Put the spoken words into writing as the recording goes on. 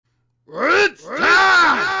It's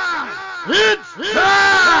time! It's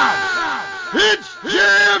time! It's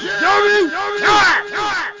JFiW time!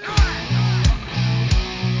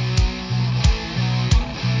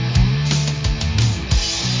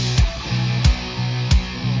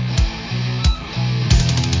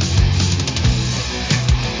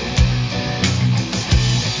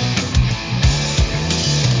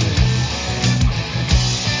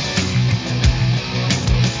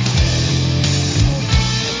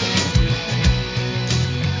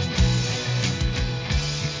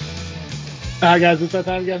 All right, guys, it's that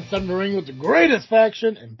time again. Time to ring with the greatest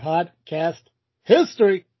faction in podcast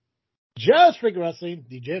history. Just Freaking Wrestling,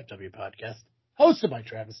 the JFW podcast, hosted by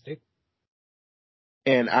Travis T.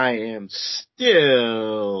 And I am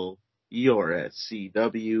still your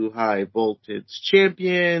SCW High Voltage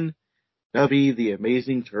Champion, Nubby the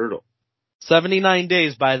Amazing Turtle. 79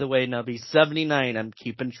 days, by the way, Nubby. 79. I'm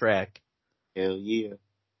keeping track. Hell yeah.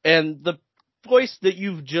 And the voice that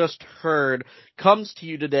you've just heard comes to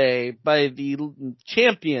you today by the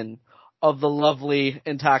champion of the lovely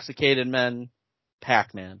intoxicated men,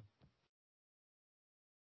 Pac-Man.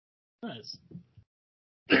 Nice.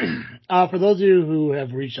 For those of you who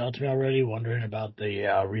have reached out to me already wondering about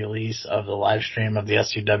the release of the live stream of the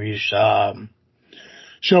SCW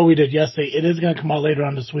show we did yesterday, it is going to come out later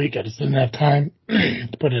on this week. I just didn't have time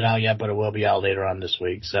to put it out yet, but it will be out later on this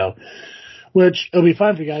week. So, which it'll be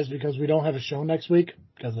fine for you guys because we don't have a show next week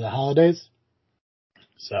because of the holidays.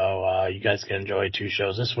 So you guys can enjoy 2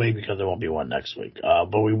 shows this week because there won't be one next week.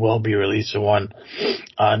 But we will be releasing one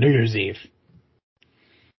New Year's Eve,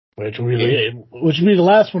 which will be the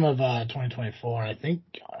last one of 2024. I think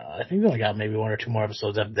we only got maybe 1 or 2 more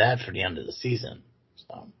episodes of that for the end of the season.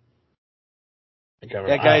 So.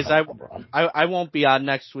 Yeah, guys, I won't be on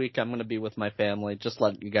next week. I'm going to be with my family. Just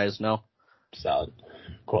letting you guys know. Solid.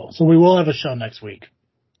 Cool. So we will have a show next week.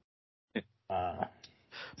 But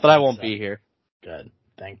I won't be here. Good.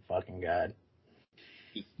 Thank fucking God.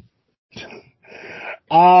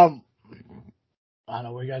 I don't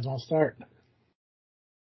know where you guys want to start.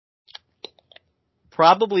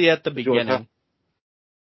 Probably at the beginning.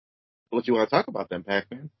 What you want to talk about then,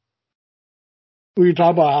 Pac-Man? We can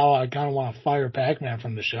talk about how I kind of want to fire Pac-Man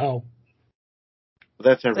from the show. Well,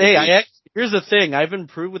 that's every week. Here's the thing. I've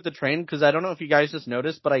improved with the train because I don't know if you guys just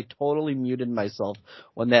noticed, but I totally muted myself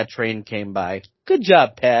when that train came by. Good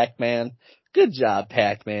job, Pac-Man. Good job,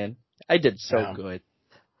 Pac-Man. I did so good.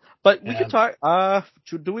 But we could talk,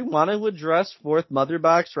 do we want to address Fourth Mother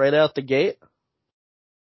Box right out the gate?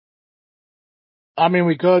 I mean,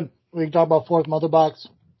 we could. We can talk about Fourth Mother Box.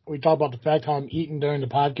 We can talk about the fact how I'm eating during the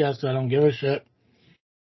podcast, so I don't give a shit.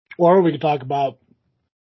 Or we could talk about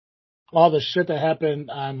all the shit that happened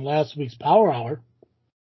on last week's Power Hour.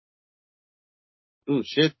 Ooh,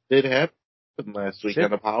 shit did happen last week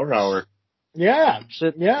on the Power Hour. Yeah.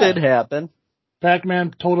 Shit did happen.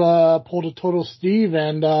 Pac-Man pulled a total Steve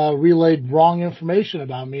and relayed wrong information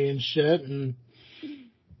about me and shit and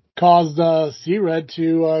caused C-Red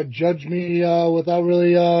to judge me without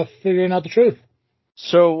really figuring out the truth.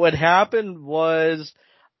 So what happened was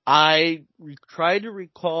I tried to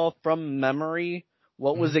recall from memory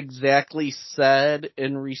what was exactly said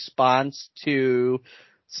in response to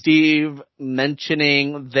Steve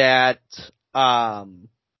mentioning that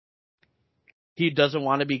he doesn't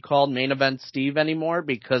want to be called Main Event Steve anymore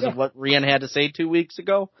because of what Rian had to say 2 weeks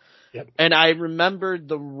ago. Yep. And I remembered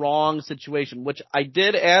the wrong situation, which I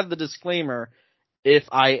did add the disclaimer. If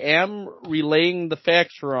I am relaying the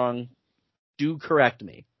facts wrong, do correct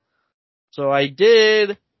me. So I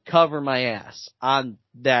did cover my ass on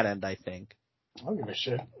that end, I think. I don't give a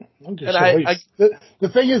shit. The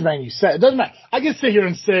thing is, man, you said it doesn't matter. I can sit here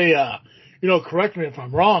and say, correct me if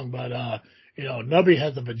I'm wrong, but Nubby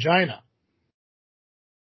has a vagina.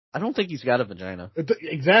 I don't think he's got a vagina.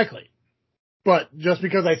 Exactly. But just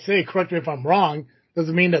because I say correct me if I'm wrong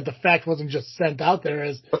doesn't mean that the fact wasn't just sent out there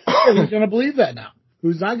as, hey, who's going to believe that now?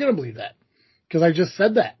 Who's not going to believe that? Because I just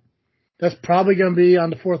said that. That's probably going to be on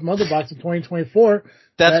the Fourth Mother Box in 2024.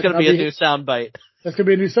 That's going to be a new soundbite. That's going to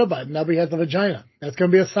be a new soundbite. Nubby has a vagina. That's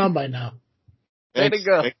going to be a soundbite now. Thanks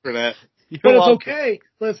for that. But it's okay.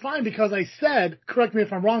 But it's fine because I said, correct me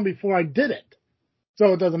if I'm wrong before I did it.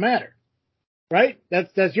 So it doesn't matter. Right?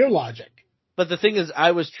 That's your logic. But the thing is,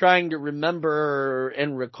 I was trying to remember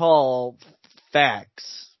and recall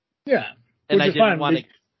facts. Yeah. And I didn't want to.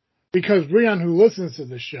 Because Rian, who listens to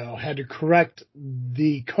the show, had to correct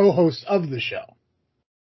the co-host of the show.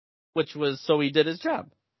 Which was, so he did his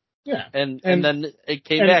job. Yeah. And then it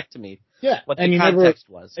came back to me. Yeah. What the context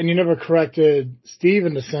was. And you never corrected Steve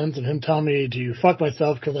in the sense of him telling me to fuck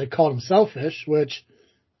myself because I called him selfish, which,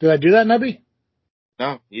 did I do that, Nubby?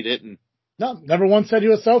 No, he didn't. No, never once said he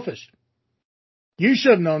was selfish. You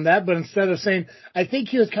should have known that, but instead of saying, I think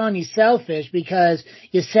he was calling you selfish because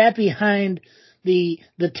you sat behind the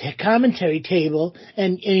commentary table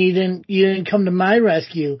and you didn't come to my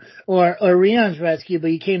rescue or Rion's rescue,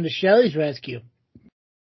 but you came to Shelley's rescue.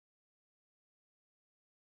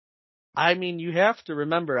 I mean, you have to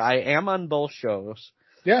remember, I am on both shows.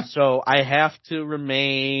 Yeah. So I have to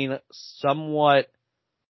remain somewhat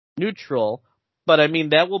neutral. But I mean,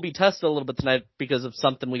 that will be tested a little bit tonight because of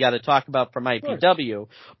something we got to talk about from IPW.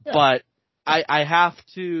 Yeah. But I have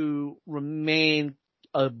to remain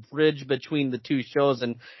a bridge between the two shows,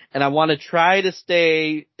 and I want to try to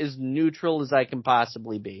stay as neutral as I can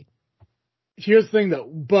possibly be. Here's the thing though,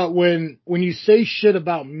 but when you say shit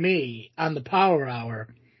about me on the Power Hour,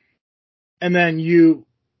 and then you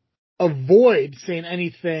avoid saying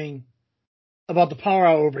anything about the Power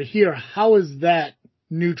Hour over here, how is that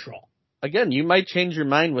neutral? Again, you might change your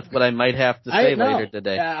mind with what I might have to say later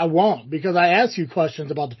today. I won't, because I ask you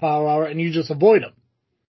questions about the Power Hour and you just avoid them.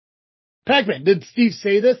 Pac-Man, did Steve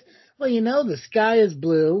say this? Well, the sky is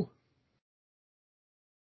blue.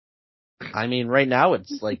 I mean, right now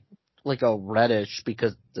it's like a reddish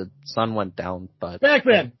because the sun went down. But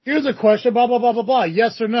Pac-Man, here's a question, blah, blah, blah, blah, blah.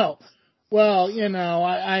 Yes or no? Well,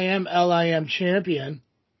 I am LIM champion.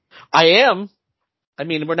 I am. I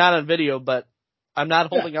mean, we're not on video, but I'm not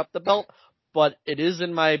holding up the belt, but it is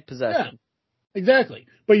in my possession. Yeah, exactly.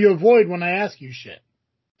 But you avoid when I ask you shit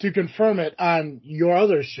to confirm it on your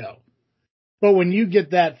other show. But when you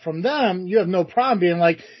get that from them, you have no problem being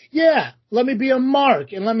like, yeah, let me be a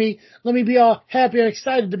Mark and let me be all happy and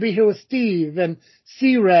excited to be here with Steve and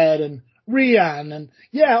C-Red and Rion and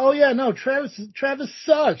Travis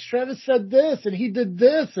sucks. Travis said this and he did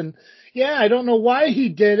this and yeah, I don't know why he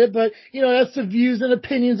did it, but that's the views and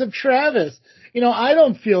opinions of Travis. I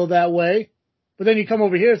don't feel that way. But then you come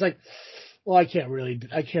over here, it's like, well, I can't really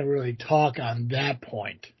talk on that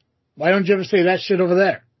point. Why don't you ever say that shit over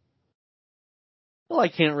there? Well, I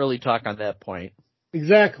can't really talk on that point.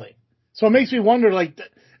 Exactly. So it makes me wonder, like,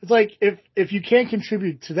 it's like if you can't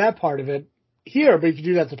contribute to that part of it here, but if you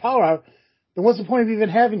do that to Power Hour, then what's the point of even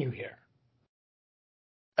having you here?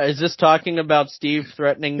 Is this talking about Steve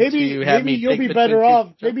threatening to have me? Maybe you'll be better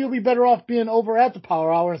off. Maybe you'll be better off being over at the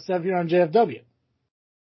Power Hour instead of here on JFW.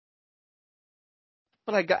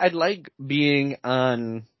 But I'd like being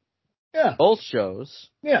on both shows.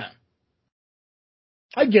 Yeah,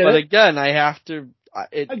 I get it. But again, I have to.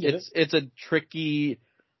 It's a tricky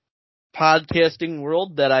podcasting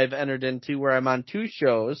world that I've entered into where I'm on two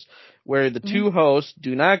shows where the two hosts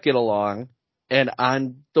do not get along, and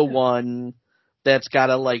I'm the one that's got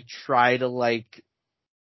to try to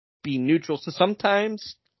be neutral. So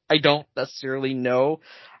sometimes I don't necessarily know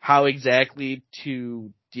how exactly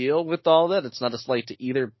to deal with all that. It's not a slight to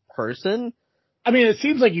either person. I mean, it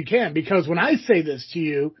seems like you can, because when I say this to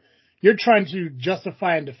you, you're trying to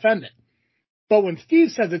justify and defend it. But when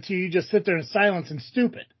Steve says it to you, you just sit there in silence and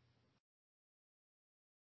stupid.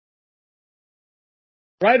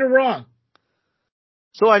 Right or wrong?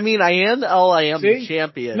 So, I mean, I am the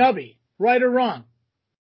champion. Snubby, right or wrong?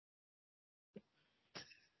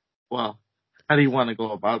 Well, how do you want to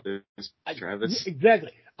go about this, Travis?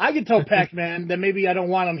 Exactly. I can tell Pac-Man that maybe I don't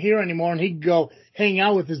want him here anymore, and he can go hang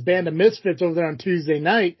out with his band of misfits over there on Tuesday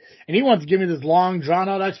night, and he wants to give me this long,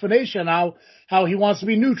 drawn-out explanation how he wants to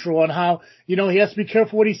be neutral and how, he has to be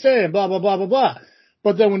careful what he's saying, blah, blah, blah, blah, blah.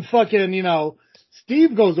 But then when fucking,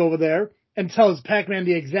 Steve goes over there and tells Pac-Man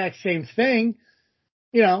the exact same thing,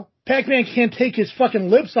 Pac-Man can't take his fucking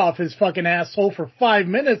lips off his fucking asshole for 5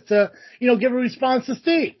 minutes to, give a response to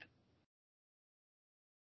Steve.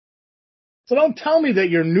 So don't tell me that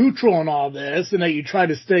you're neutral in all this and that you try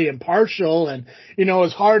to stay impartial and,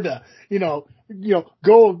 it's hard to,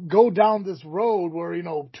 go down this road where,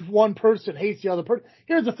 one person hates the other person.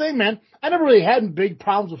 Here's the thing, man. I never really had big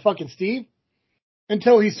problems with fucking Steve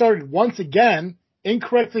until he started once again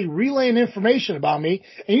incorrectly relaying information about me,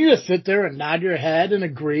 and you just sit there and nod your head and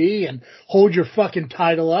agree and hold your fucking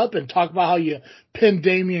title up and talk about how you pin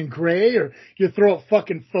Damian Gray or you throw up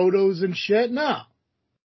fucking photos and shit. No.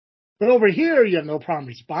 But over here, you have no problem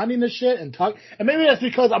responding to shit and talk. And maybe that's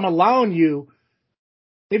because I'm allowing you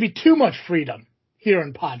maybe too much freedom here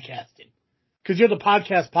in podcasting. Because you're the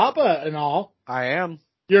podcast papa and all. I am.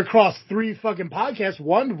 You're across 3 fucking podcasts,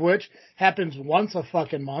 one of which happens once a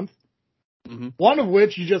fucking month. Mm-hmm. One of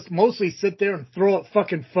which you just mostly sit there and throw up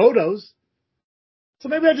fucking photos. So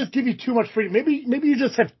maybe I just give you too much freedom. Maybe you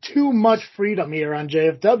just have too much freedom here on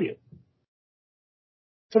JFW.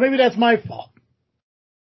 So maybe that's my fault.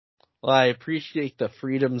 Well, I appreciate the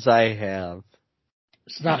freedoms I have.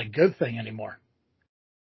 It's not a good thing anymore.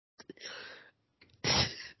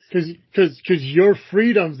 Cause your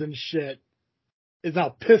freedoms and shit is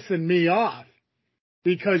now pissing me off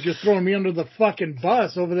because you're throwing me under the fucking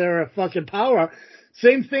bus over there at fucking Power Hour.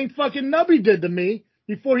 Same thing fucking Nubby did to me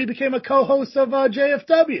before he became a co-host of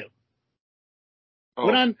JFW. Oh,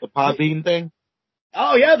 the Podbean thing?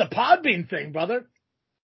 Oh yeah, the Podbean thing, brother.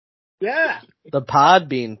 Yeah. The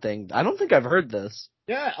Podbean thing. I don't think I've heard this.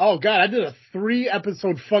 Yeah. Oh god, I did a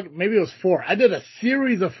 3-episode maybe it was 4. I did a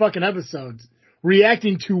series of fucking episodes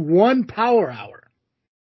reacting to one Power Hour.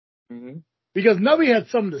 Mm-hmm. Because Nubby had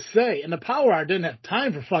something to say, and the Power Hour didn't have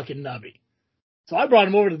time for fucking Nubby. So I brought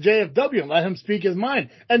him over to JFW and let him speak his mind.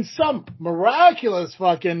 And some miraculous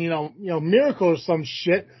fucking, miracle or some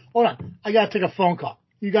shit. Hold on. I gotta take a phone call.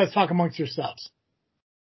 You guys talk amongst yourselves.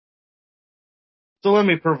 So let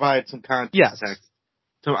me provide some context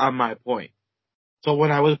on my point. So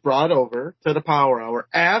when I was brought over to the Power Hour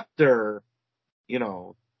after,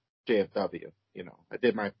 JFW, I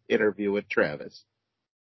did my interview with Travis.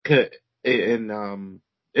 And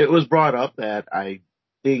it was brought up that I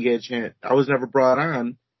didn't get a chance. I was never brought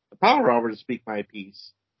on the Power Hour to speak my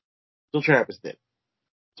piece. So Travis did.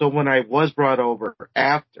 So when I was brought over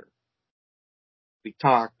after, we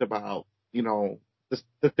talked about,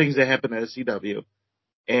 the things that happened at SCW.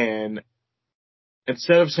 And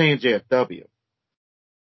instead of saying JFW,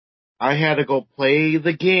 I had to go play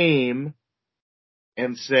the game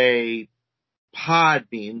and say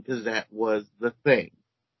Podbean because that was the thing.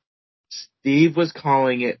 Steve was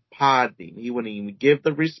calling it Podbean. He wouldn't even give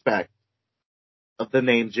the respect of the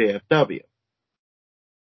name JFW.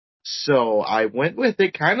 So I went with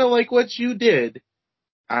it kind of like what you did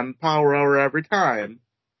on Power Hour every time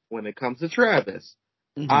when it comes to Travis.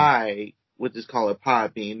 Mm-hmm. I would just call it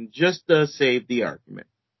Podbean just to save the argument.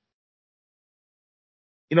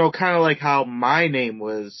 Kind of like how my name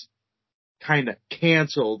was kind of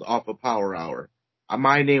canceled off of Power Hour.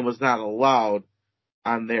 My name was not allowed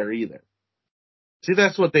on there either. See,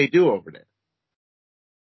 that's what they do over there.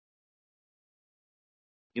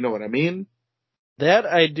 You know what I mean? That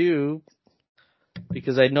I do,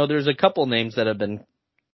 because I know there's a couple names that have been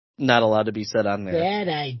not allowed to be said on there.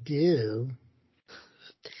 That I do.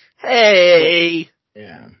 Hey!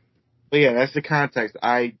 Yeah. But yeah, that's the context.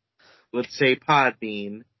 I would say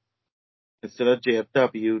Podbean instead of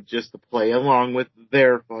JFW just to play along with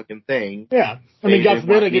their fucking thing. Yeah. I mean, God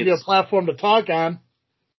forbid I give you a platform to talk on.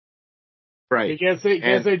 Right. You can't say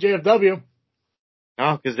JFW.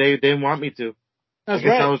 No, because they didn't want me to. That's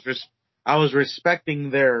right. I was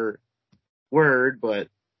respecting their word, but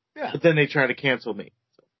then they try to cancel me.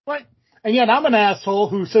 Right. And yet I'm an asshole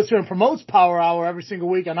who sits here and promotes Power Hour every single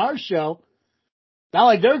week on our show. Not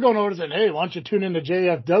like they're going over and saying, hey, why don't you tune in to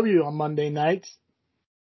JFW on Monday nights?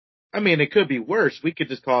 I mean, it could be worse. We could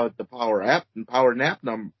just call it the Power App and Power Nap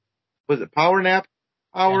number. Was it Power Nap?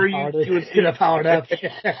 Hour you would see the Power Nap.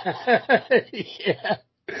 Yeah.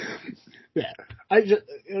 Yeah. I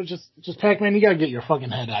just Pac-Man, you gotta get your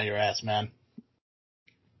fucking head out of your ass, man.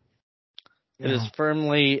 It is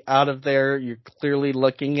firmly out of there. You're clearly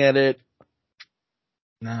looking at it.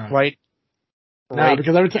 No. Right? No,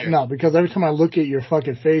 because every time I look at your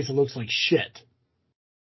fucking face, it looks like shit.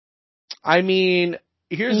 I mean,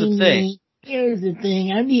 here's the thing.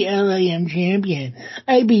 I'm the LIM champion.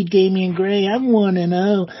 I beat Damian Gray. I'm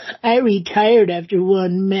 1-0. I retired after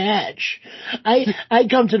one match. I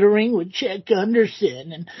come to the ring with Chet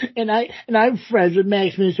Gunderson and I'm friends with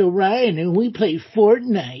Maximus Orion and we play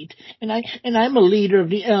Fortnite and I'm a leader of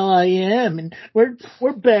the LIM and we're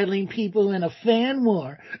battling people in a fan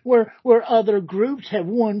war where other groups have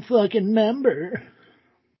one fucking member.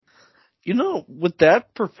 With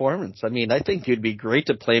that performance, I mean, I think you'd be great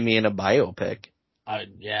to play me in a biopic.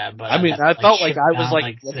 Yeah, but I mean, I felt like I was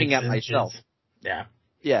looking at myself. Yeah.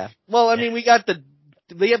 Yeah. Well, I mean, we have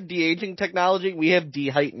de-aging technology. We have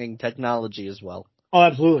de-heightening technology as well. Oh,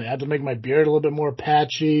 absolutely. I have to make my beard a little bit more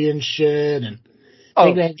patchy and shit, and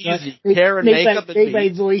easy. Hair and makeup. Make my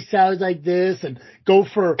voice sound like this, and go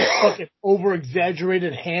for fucking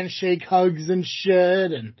over-exaggerated handshake hugs and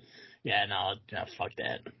shit, and fuck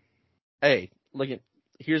that. Hey,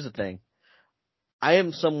 here's the thing. I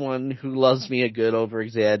am someone who loves me a good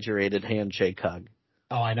over-exaggerated handshake hug.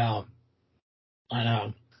 Oh, I know.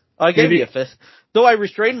 I gave you a fist. Though I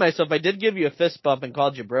restrained myself, I did give you a fist bump and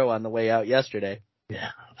called you bro on the way out yesterday.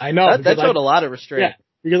 Yeah, I know. That showed a lot of restraint. Yeah,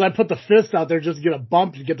 because I put the fist out there just to get a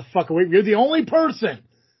bump to get the fuck away. You're the only person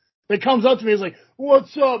that comes up to me and is like,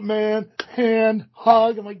 what's up, man? Hand,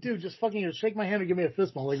 hug. I'm like, dude, just fucking shake my hand and give me a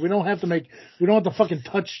fist bump. Like, we don't have to fucking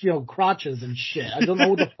touch, crotches and shit. I don't know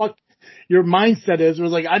what the fuck your mindset is. It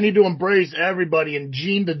was like, I need to embrace everybody and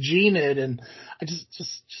gene to gene it. And I just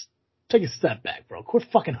take a step back, bro. Quit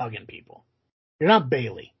fucking hugging people. You're not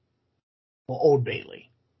Bailey. Well, old Bailey.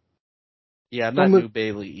 Yeah, I'm not New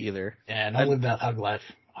Bailey either. Yeah, don't live that hug life.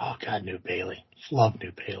 Oh, God, New Bailey. Just love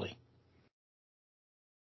New Bailey.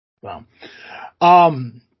 Well,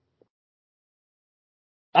 I'm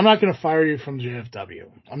not going to fire you from JFW.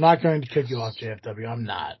 I'm not going to kick you off JFW. I'm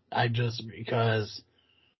not. Because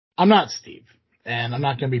I'm not Steve, and I'm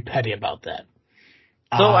not going to be petty about that.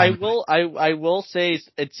 So I will say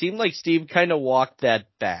it seemed like Steve kind of walked that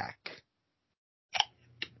back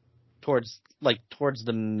towards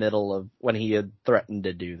the middle of when he had threatened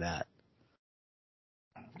to do that.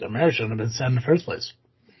 The marriage shouldn't have been said in the first place.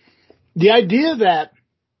 The idea that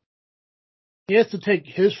he has to take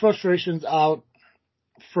his frustrations out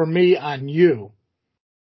for me on you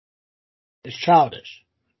is childish.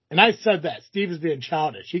 And I said that. Steve is being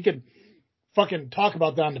childish. He could fucking talk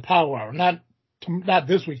about that on the Power Hour. Not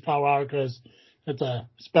this week's Power Hour because it's a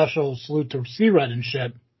special salute to C-Red and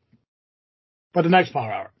shit. But the next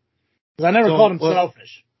Power Hour. Because I never called him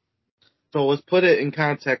selfish. So let's put it in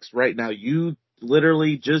context right now. You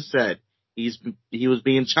literally just said he was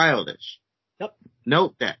being childish. Yep.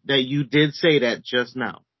 Note that you did say that just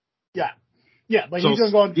now. Yeah. Yeah, but so he's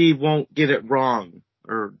going to go... Steve won't get it wrong,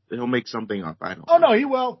 or he'll make something up. I don't know. Oh, no, he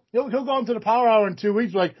will. He'll go into the Power Hour in 2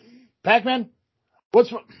 weeks like, Pac-Man,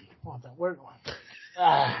 what's... Where...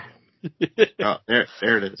 Ah. Oh, there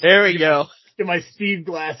it is. There we go. Get my Steve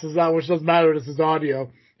glasses on, which doesn't matter. This is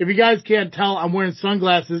audio. If you guys can't tell, I'm wearing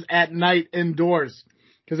sunglasses at night indoors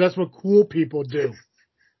because that's what cool people do.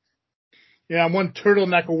 Yeah, I'm one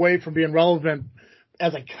turtleneck away from being relevant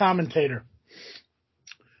as a commentator.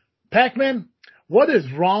 Pac-Man, what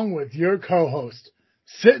is wrong with your co-host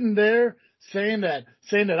sitting there saying that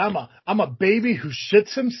I'm a baby who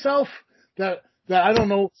shits himself? That I don't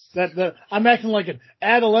know that I'm acting like an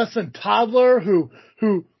adolescent toddler who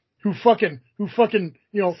fucking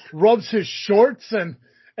rubs his shorts and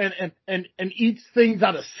eats things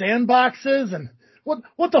out of sandboxes, and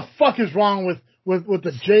what the fuck is wrong with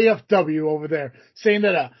the JFW over there saying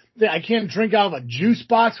that I can't drink out of a juice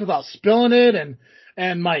box without spilling it,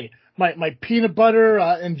 and my peanut butter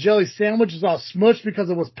and jelly sandwich is all smushed because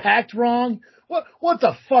it was packed wrong. What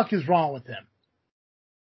the fuck is wrong with him?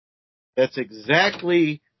 That's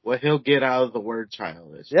exactly what he'll get out of the word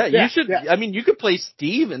childish. Yeah, you should. Yeah. I mean, you could play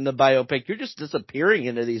Steve in the biopic. You're just disappearing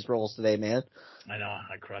into these roles today, man. I know.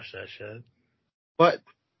 I crushed that shit. But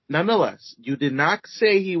nonetheless, you did not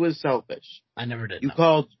say he was selfish. I never did. You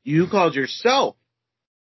called yourself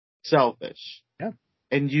selfish. Yeah.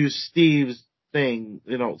 And used Steve's thing,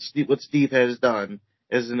 what Steve has done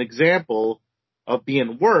as an example of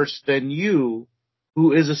being worse than you,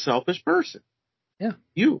 who is a selfish person. Yeah.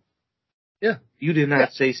 You. Yeah. You did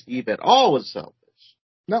not say Steve at all was selfish.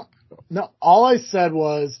 No. All I said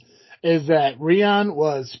is that Rion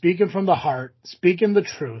was speaking from the heart, speaking the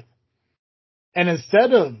truth. And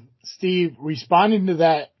instead of Steve responding to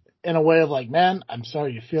that in a way of like, man, I'm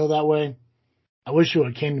sorry you feel that way. I wish you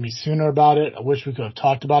would have came to me sooner about it. I wish we could have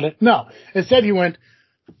talked about it. No. Instead he went.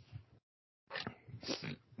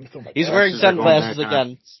 He's wearing sunglasses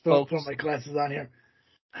again. Throw my glasses on here.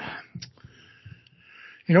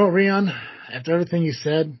 You know what, Rion? After everything you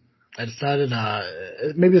said, I decided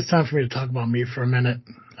maybe it's time for me to talk about me for a minute.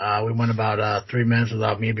 We went about 3 minutes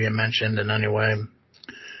without me being mentioned in any way.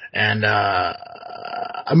 And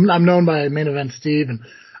I'm known by Main Event Steve, and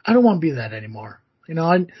I don't want to be that anymore.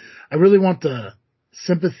 I really want the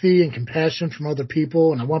sympathy and compassion from other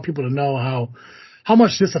people, and I want people to know how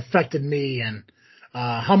much this affected me and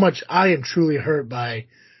how much I am truly hurt by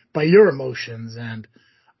your emotions. And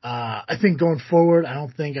I think going forward, I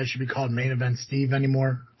don't think I should be called Main Event Steve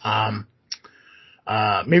anymore.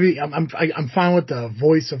 Maybe I'm fine with the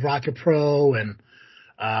voice of Rocket Pro and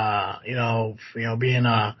being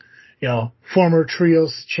a former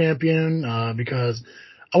trios champion because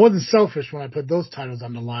I wasn't selfish when I put those titles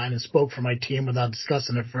on the line and spoke for my team without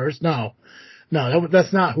discussing it first. No,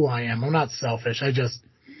 that's not who I am. I'm not selfish. I just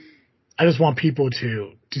want people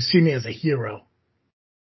to see me as a hero.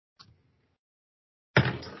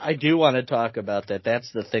 I do want to talk about that.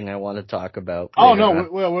 That's the thing I want to talk about. Oh, no,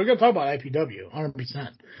 we're going to talk about IPW,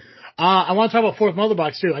 100%. I want to talk about Fourth Mother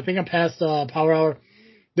Box, too. I think I'm past Power Hour.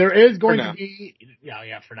 There is going to be...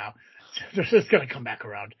 Yeah, for now. They're just going to come back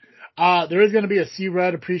around. There is going to be a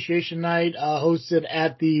C-Red Appreciation Night hosted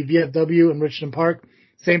at the VFW in Richmond Park.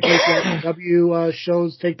 Same place where IPW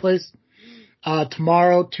shows take place.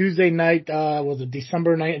 Tomorrow, Tuesday night, was it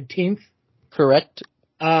December 19th? Correct.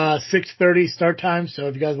 6:30 start time. So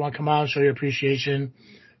if you guys want to come out and show your appreciation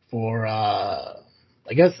for, I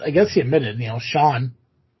guess he admitted, Sean.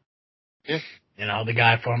 Yeah. the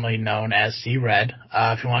guy formerly known as C-Red.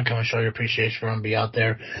 If you want to come and show your appreciation for him, be out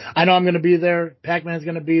there. I know I'm going to be there. Pac-Man's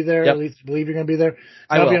going to be there. Yep. At least I believe you're going to be there.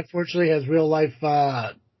 I will. Unfortunately, has real life,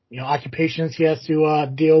 occupations he has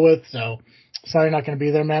to deal with. So sorry, not going to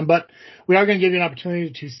be there, man. But we are going to give you an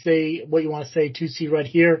opportunity to say what you want to say to C-Red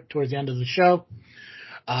here towards the end of the show.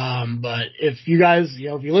 But if you guys,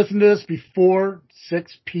 if you listen to this before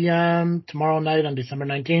 6 p.m. tomorrow night on December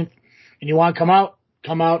 19th and you want to come out,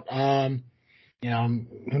 who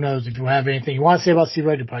knows if you have anything you want to say about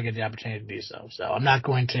C-Red, you'll probably get the opportunity to do so. So I'm not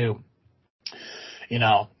going to,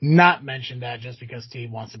 not mention that just because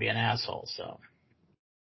Steve wants to be an asshole. So,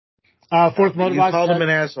 fourth motorbox. You called him an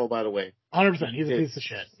asshole, by the way. 100%. He's a piece of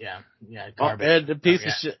shit. Yeah. Garbage. And a piece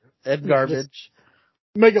of shit. And garbage.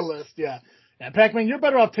 Make a list. Yeah. Yeah, Pac-Man, you're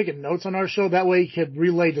better off taking notes on our show. That way you can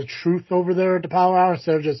relay the truth over there at the Power Hour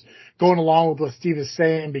instead of just going along with what Steve is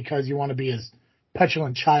saying because you want to be his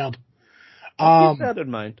petulant child. I'll keep that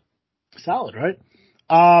in mind. Solid, right?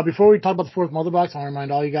 Before we talk about the fourth motherbox, I want to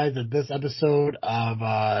remind all you guys that this episode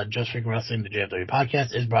of Just Freak Wrestling, the JFW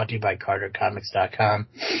podcast, is brought to you by CarterComics.com.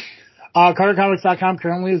 CarterComics.com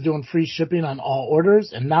currently is doing free shipping on all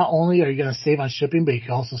orders, and not only are you going to save on shipping, but you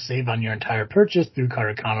can also save on your entire purchase through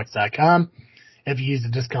CarterComics.com. If you use the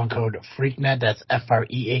discount code FREAKNET, that's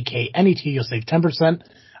FREAKNET, you'll save 10%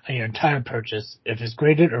 on your entire purchase. If it's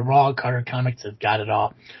graded or raw, Carter Comics has got it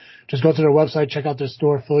all. Just go to their website, check out their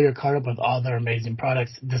store, fill your cart up with all their amazing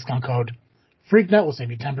products. Discount code FREAKNET will save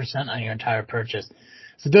you 10% on your entire purchase.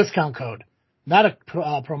 It's a discount code, not a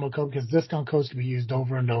promo code, because discount codes can be used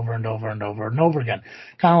over and over and over and over and over again.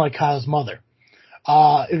 Kind of like Kyle's mother.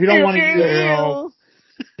 If you don't want to,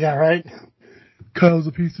 yeah, right. Kyle's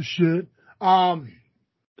a piece of shit. If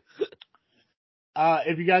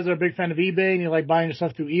you guys are a big fan of eBay and you like buying your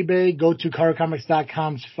stuff through eBay, go to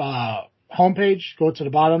CarterComics.com's homepage. Go to the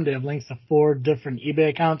bottom. They have links to 4 different eBay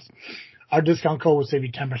accounts. Our discount code will save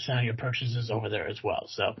you 10% on your purchases over there as well.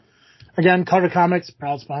 So, again, Carter Comics,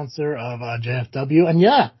 proud sponsor of JFW. And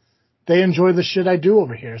yeah, they enjoy the shit I do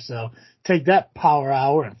over here. So take that, Power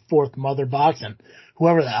Hour and fourth mother box and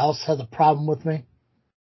whoever else has a problem with me.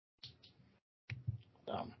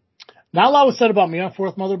 Not a lot was said about me on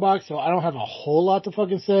fourth mother box, so I don't have a whole lot to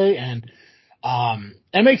fucking say. And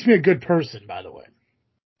it makes me a good person, by the way,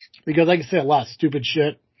 because I can say a lot of stupid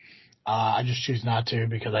shit. I just choose not to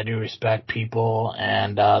because I do respect people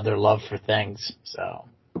and their love for things. So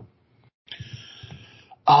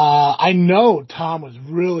I know Tom was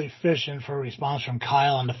really fishing for a response from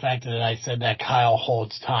Kyle on the fact that I said that Kyle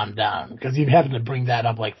holds Tom down, because he happened to bring that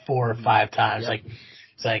up like 4 or 5 times. Yep.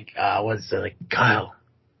 What's it, like, Kyle,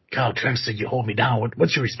 Trent said you hold me down.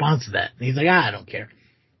 What's your response to that? And he's like, I don't care.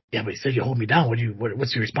 Yeah, but he said you hold me down.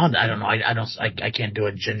 What's your response? I don't know. I can't do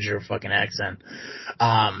a ginger fucking accent.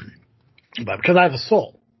 But because I have a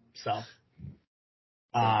soul. So,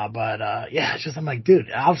 yeah, it's just, I'm like,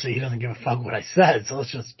 dude, obviously he doesn't give a fuck what I said. So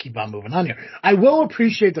let's just keep on moving on here. I will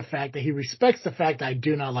appreciate the fact that he respects the fact that I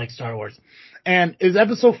do not like Star Wars. And is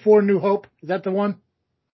episode 4 New Hope? Is that the one?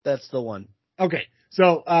 That's the one. Okay.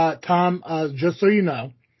 So, Tom, just so you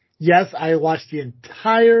know, yes, I watched the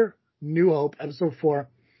entire New Hope, episode 4,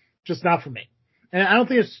 just not for me. And I don't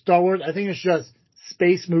think it's Star Wars. I think it's just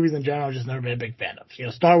space movies in general. I've just never been a big fan of.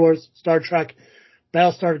 Star Wars, Star Trek,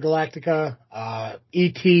 Battlestar Galactica,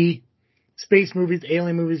 E.T., space movies,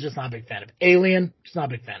 alien movies, just not a big fan of. Alien, just not a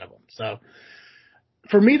big fan of them. So,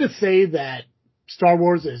 for me to say that Star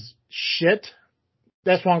Wars is shit,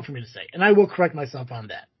 that's wrong for me to say. And I will correct myself on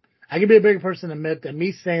that. I can be a bigger person and admit that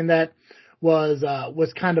me saying that was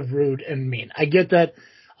kind of rude and mean. I get that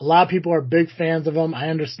a lot of people are big fans of them. I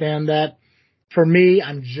understand that. For me,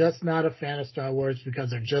 I'm just not a fan of Star Wars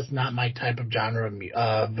because they're just not my type of genre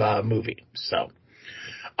of movie. So,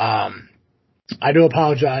 I do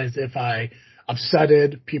apologize if I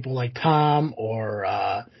upsetted people like Tom or,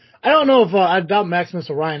 I don't know if, I doubt Maximus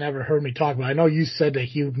or Ryan ever heard me talk, but I know you said that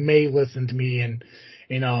he may listen to me and,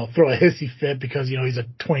 throw a hissy fit because, he's a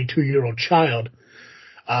 22-year-old child.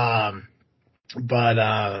 But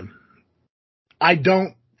I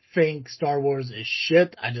don't think Star Wars is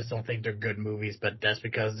shit. I just don't think they're good movies, but that's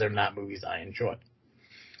because they're not movies I enjoy.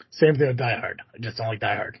 Same thing with Die Hard. I just don't like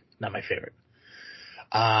Die Hard. Not my favorite.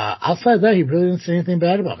 Outside of that, he really didn't say anything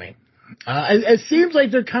bad about me. It seems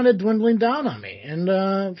like they're kind of dwindling down on me,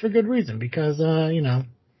 and for good reason, because,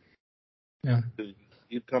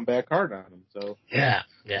 You'd come back hard on him, so. Yeah.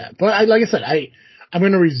 But like I said, I'm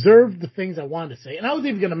going to reserve the things I wanted to say, and I was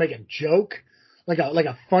even going to make a joke, like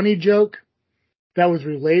a funny joke that was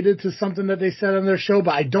related to something that they said on their show,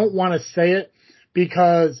 but I don't want to say it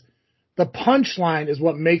because the punchline is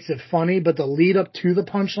what makes it funny, but the lead up to the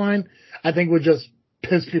punchline, I think would just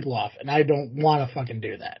piss people off, and I don't want to fucking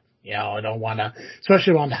do that. You know, I don't want to,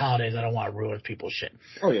 especially around the holidays. I don't want to ruin people's shit.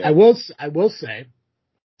 Oh yeah. I will say,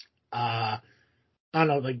 I don't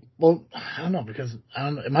know, like, well, I don't know because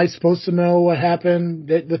am I supposed to know what happened?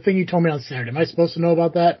 The thing you told me on Saturday, am I supposed to know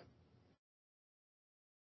about that?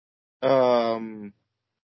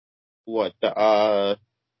 What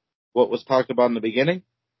what was talked about in the beginning?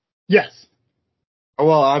 Yes. Oh,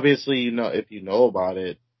 well, obviously, you know, if you know about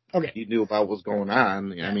it, Okay. you knew about what's going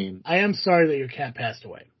on. Yeah. I mean, I am sorry that your cat passed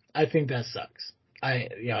away. I think that sucks.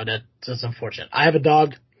 That's unfortunate. I have a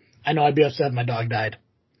dog. I know I'd be upset if my dog died.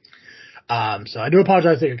 So I do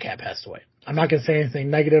apologize that your cat passed away. I'm not going to say anything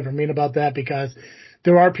negative or mean about that because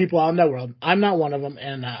there are people out in that world. I'm not one of them,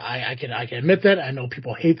 and I can admit that. I know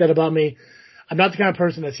people hate that about me. I'm not the kind of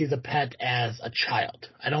person that sees a pet as a child.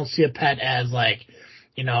 I don't see a pet as like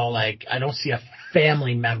I don't see a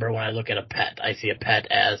family member when I look at a pet. I see a pet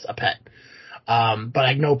as a pet. But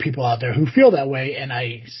I know people out there who feel that way, and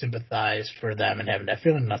I sympathize for them and having that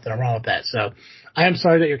feeling. Nothing wrong with that. So I am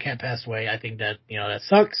sorry that your cat passed away. I think that, that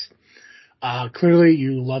sucks. Clearly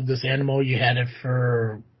you love this animal. You had it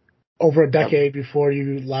for over a decade before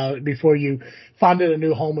you founded a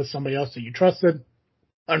new home with somebody else that you trusted.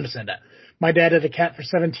 I understand that. My dad had a cat for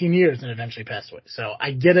 17 years and eventually passed away. So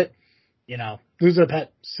I get it. Losing a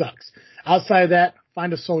pet sucks. Outside of that,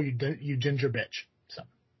 find a soul, you ginger bitch. So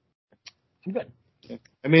I'm good.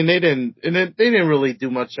 I mean, they didn't really do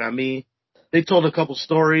much on me. They told a couple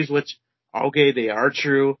stories, which, okay, they are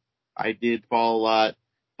true. I did fall a lot.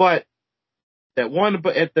 But that one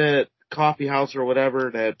at the coffee house or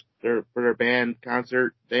whatever, for their band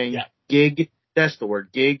concert thing, gig, that's the word,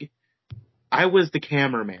 gig, I was the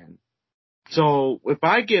cameraman. So if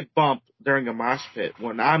I get bumped during a mosh pit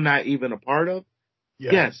when I'm not even a part of,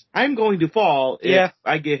 yes, I'm going to fall if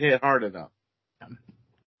I get hit hard enough.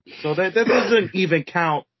 So that doesn't even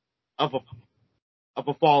count of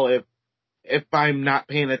a fall if I'm not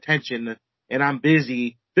paying attention and I'm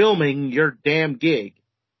busy filming your damn gig.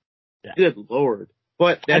 Yeah. Good Lord.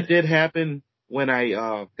 But that did happen when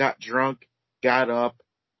I got drunk, got up,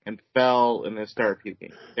 and fell and then started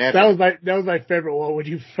puking. That was my favorite one when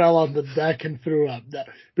you fell on the deck and threw up.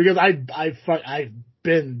 Because I've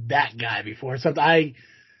been that guy before. Except I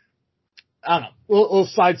don't know. Little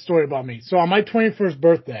side story about me. So on my 21st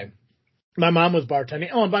birthday, my mom was bartending.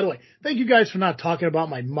 Oh, and by the way, thank you guys for not talking about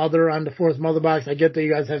my mother on the Fourth Mother Box. I get that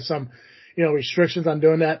you guys have some, restrictions on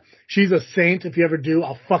doing that. She's a saint. If you ever do,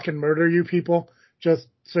 I'll fucking murder you people. Just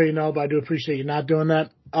so you know, but I do appreciate you not doing that.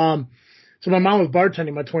 So my mom was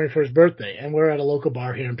bartending my 21st birthday, and we're at a local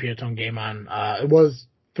bar here in Peatone, Game On. It was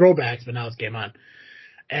Throwbacks, but now it's Game On.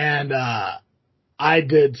 And I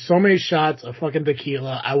did so many shots of fucking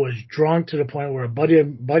tequila. I was drunk to the point where a buddy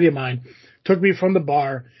of mine took me from the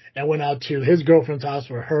bar and went out to his girlfriend's house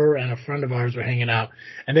where her and a friend of ours were hanging out.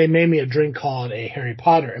 And they made me a drink called a Harry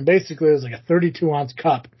Potter. And basically it was like a 32-ounce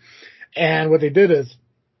cup. And what they did is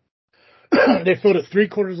they filled it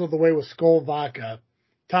 3/4 of the way with Skull vodka,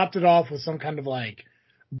 topped it off with some kind of like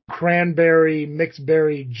cranberry, mixed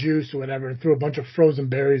berry juice or whatever, and threw a bunch of frozen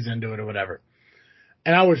berries into it or whatever.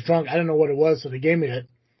 And I was drunk. I didn't know what it was, so they gave me it.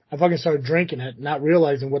 I fucking started drinking it, not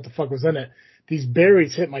realizing what the fuck was in it. These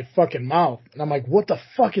berries hit my fucking mouth. And I'm like, what the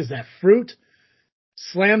fuck is that, fruit?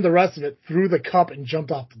 Slammed the rest of it through the cup and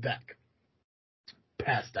jumped off the deck.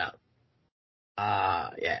 Passed out.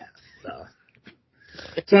 Yeah.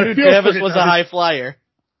 So Dude, Travis was a high flyer.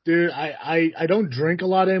 Dude, I don't drink a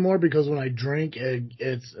lot anymore because when I drink,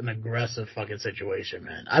 it's an aggressive fucking situation,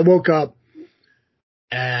 man. I woke up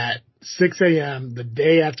at 6 a.m. the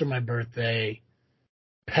day after my birthday,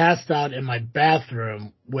 passed out in my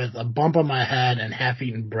bathroom with a bump on my head and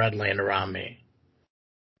half-eaten bread laying around me.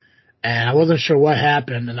 And I wasn't sure what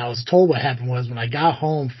happened, and I was told what happened was when I got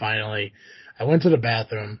home finally, I went to the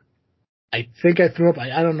bathroom. I think I threw up.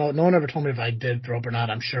 I don't know. No one ever told me if I did throw up or not.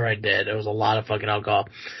 I'm sure I did. It was a lot of fucking alcohol.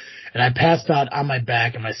 And I passed out on my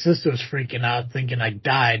back, and my sister was freaking out, thinking I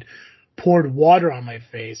died, poured water on my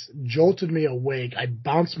face, jolted me awake. I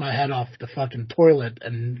bounced my head off the fucking toilet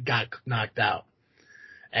and got knocked out.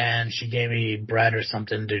 And she gave me bread or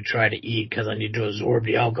something to try to eat because I need to absorb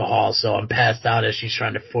the alcohol. So I'm passed out as she's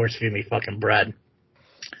trying to force feed me fucking bread.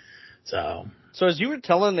 So as you were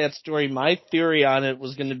telling that story, my theory on it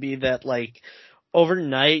was going to be that, like,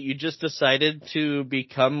 overnight you just decided to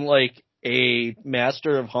become, like, a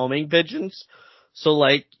master of homing pigeons. So,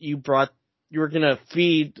 like, you were going to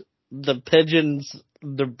feed the pigeons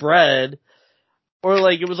the bread, Or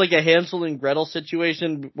like it was like a Hansel and Gretel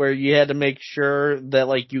situation where you had to make sure that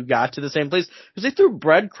like you got to the same place because they threw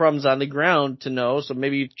breadcrumbs on the ground to know. So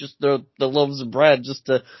maybe just the loaves of bread just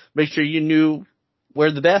to make sure you knew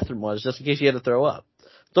where the bathroom was, just in case you had to throw up.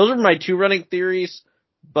 Those are my two running theories,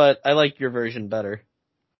 but I like your version better.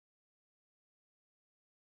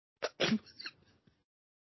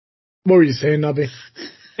 What were you saying, Nubby?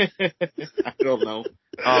 I don't know.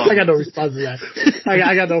 I got no response to that.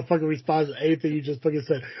 I got no fucking response to anything you just fucking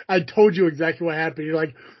said. I told you exactly what happened. You're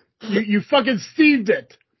like, you fucking Steved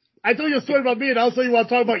it. I told you a story about me, and also you want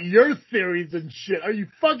to talk about your theories and shit. Are you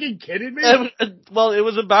fucking kidding me? Well, it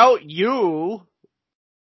was about you.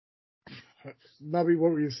 Nubby,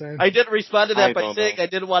 what were you saying? I didn't respond to that by saying know. I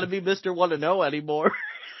didn't want to be Mr. Want to Know anymore.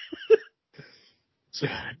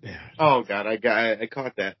 God damn. Oh God, I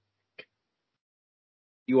caught that.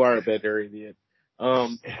 You are a better idiot.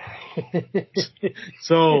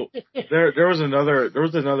 So there was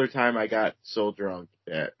another time I got so drunk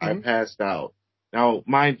that I passed out. Now,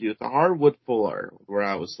 mind you, it's a hardwood floor where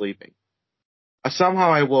I was sleeping.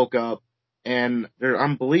 Somehow I woke up and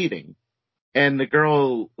I'm bleeding, and the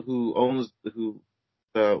girl the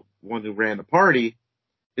one who ran the party,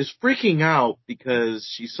 is freaking out because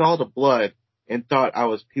she saw the blood and thought I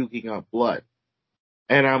was puking up blood.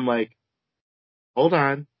 And I'm like, hold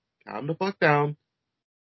on, calm the fuck down.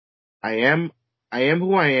 I am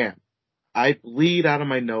who I am. I bleed out of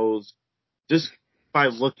my nose just by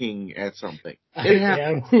looking at something. I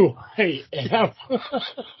am who I am.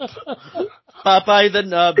 Popeye the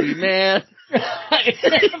Nubby, man. I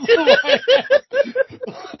am who I am.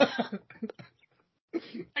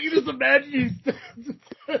 I can just imagine you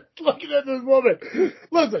looking at this woman.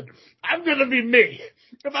 Listen, I'm going to be me.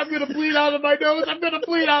 If I'm going to bleed out of my nose, I'm going to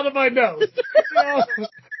bleed out of my nose. You know?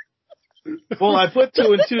 Well, I put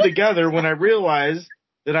two and two together when I realized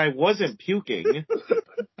that I wasn't puking.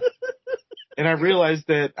 And I realized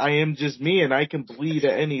that I am just me and I can bleed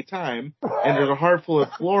at any time. And there's a heart full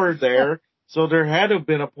of floor there. So there had to have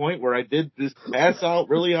been a point where I did just pass out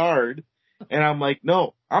really hard. And I'm like,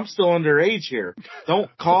 no, I'm still underage here.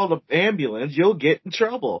 Don't call the ambulance. You'll get in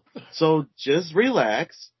trouble. So just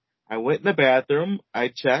relax. I went in the bathroom. I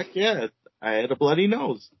checked. Yeah, I had a bloody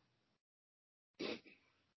nose.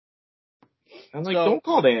 I'm like, don't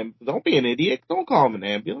be an idiot. Don't call him an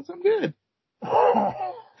ambulance. I'm good.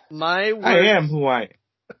 My words. I am who I am.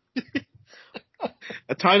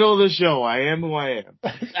 The title of the show, I am who I am.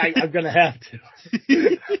 I'm going to have to.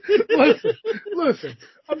 Listen,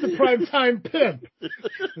 I'm the primetime pimp.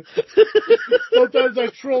 Sometimes I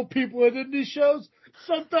troll people at indie shows.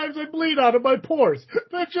 Sometimes I bleed out of my pores.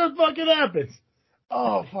 That just fucking happens.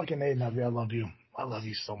 Oh, fucking A, Nubby, I love you. I love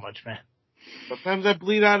you so much, man. Sometimes I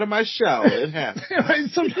bleed out of my shell. It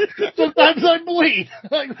happens. Sometimes I bleed.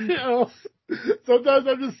 Like, you know, sometimes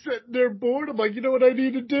I'm just sitting there bored. I'm like, you know what I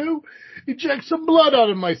need to do? Eject some blood out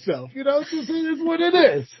of myself. You know, this is what it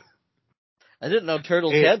is. I didn't know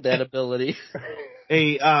turtles had that ability.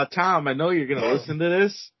 Hey, Tom, I know you're going to listen to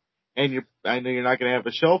this, and I know you're not going to have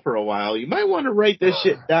a show for a while. You might want to write this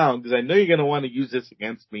shit down, because I know you're going to want to use this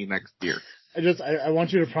against me next year. I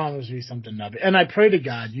want you to promise me something, Nubby. And I pray to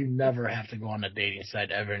God you never have to go on a dating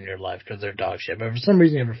site ever in your life because they're dog shit. But if for some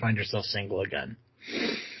reason you ever find yourself single again,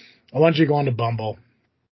 I want you to go on to Bumble,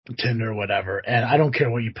 Tinder, whatever. And I don't care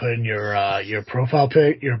what you put in your profile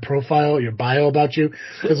pic, your bio about you,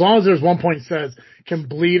 as long as there's one point that says can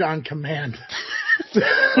bleed on command.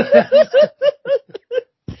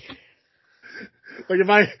 Like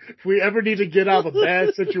if we ever need to get out of a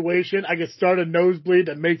bad situation, I can start a nosebleed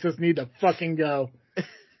that makes us need to fucking go. You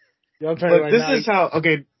know what I'm telling you right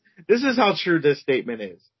this is how true this statement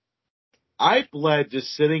is. I bled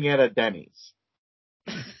just sitting at a Denny's.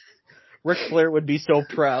 Ric Flair would be so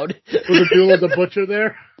proud. Was the duel with the butcher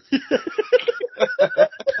there?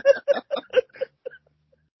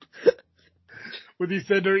 When he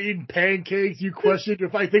said they're eating pancakes, you questioned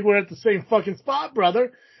if I think we're at the same fucking spot,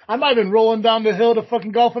 brother. I might have been rolling down the hill to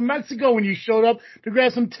fucking Gulf of Mexico when you showed up to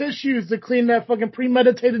grab some tissues to clean that fucking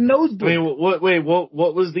premeditated nosebleed. What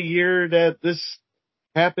was the year that this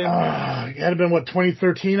happened? It had been,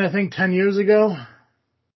 2013, I think, 10 years ago?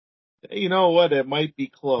 You know what? It might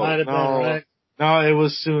be close. Might have been, right? No, it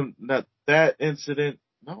was soon. That incident.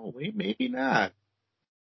 No, wait, maybe not.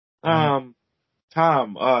 Tom,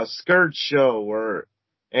 Skirt show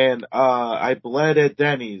I bled at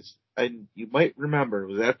Denny's. And you might remember,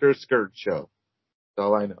 it was after a Skirt show. That's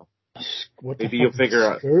all I know. Maybe you'll figure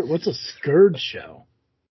out. What's a Scourge show?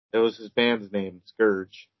 That was his band's name,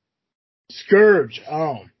 Scourge. Scourge,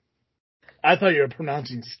 oh. I thought you were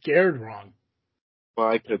pronouncing scared wrong. Well,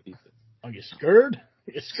 I could be. Oh, you scared?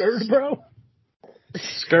 You scared, bro?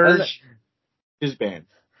 Scourge is banned.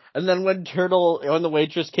 And then when the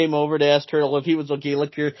waitress came over to ask Turtle if he was okay,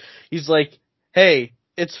 he's like, "Hey,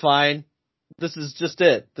 it's fine. This is just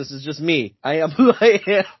it. This is just me. I am who I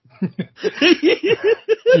am."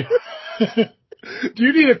 Do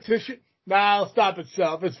you need a tissue? Nah, I'll stop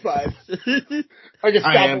itself. It's fine. I can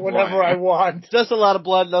stop it whenever I want. Just a lot of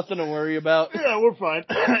blood, nothing to worry about. Yeah, we're fine.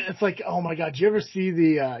 It's like, oh my god, do you ever see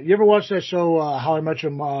you ever watch that show, How I Met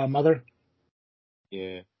Your Mother?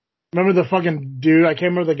 Yeah. Remember the fucking dude? I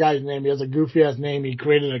can't remember the guy's name. He has a goofy ass name. He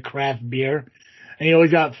created a craft beer. And he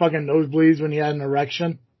always got fucking nosebleeds when he had an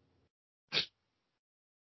erection.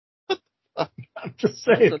 I'm just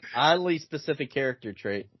saying. That's an oddly specific character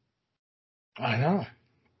trait. I know.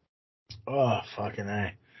 Oh, fucking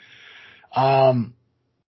A.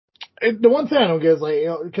 The one thing I don't get is, like,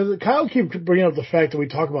 because Kyle keeps bringing up the fact that we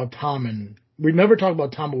talk about Tom, and we never talk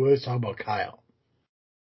about Tom, but we always talk about Kyle.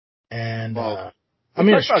 And, I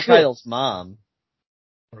mean, it's about Kyle's mom.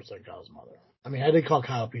 Or it's like Kyle's mother. I mean, I did call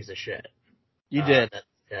Kyle a piece of shit. You did.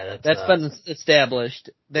 That's been established.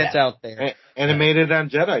 That's out there. And it made it on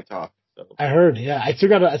Jedi Talk. So. I heard, yeah. I still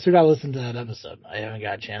gotta listen to that episode. I haven't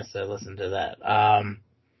got a chance to listen to that.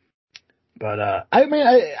 But I mean,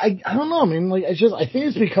 I don't know. I mean, like, I think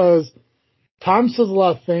it's because Tom says a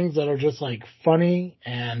lot of things that are just, like, funny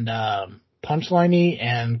and punchliney,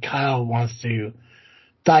 and Kyle wants to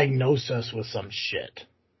diagnose us with some shit.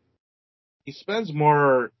 He spends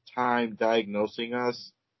more time diagnosing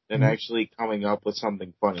us than actually coming up with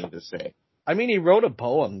something funny to say. I mean, he wrote a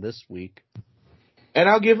poem this week. And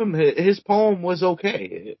I'll give him, his poem was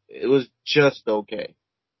okay. It was just okay.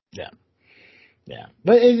 Yeah. Yeah.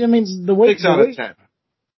 But, I mean, the way... 6 out of 10.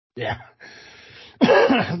 Yeah.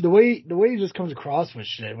 the way he just comes across with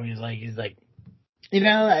shit, when he's like, you know,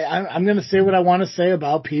 I'm going to say what I want to say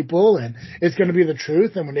about people, and it's going to be the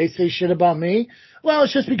truth, and when they say shit about me, well,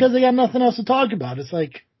 it's just because they got nothing else to talk about. It's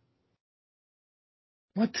like,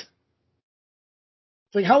 what?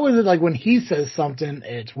 It's like, how is it like when he says something,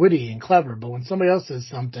 it's witty and clever, but when somebody else says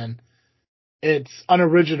something, it's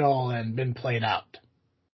unoriginal and been played out?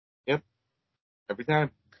 Yep. Every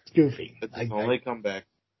time. It's goofy. It's his only comeback.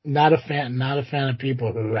 Not a fan of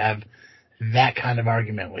people who have that kind of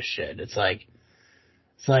argument with shit. It's like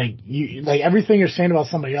you, like, everything you're saying about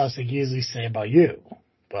somebody else, they usually say about you.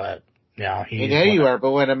 But, you know, And there you are,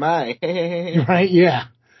 but what am I? Right? Yeah.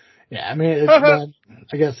 Yeah, I mean,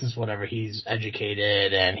 I guess it's whatever. He's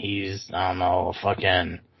educated, and he's, I don't know,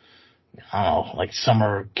 like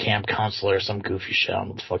summer camp counselor or some goofy shit. I don't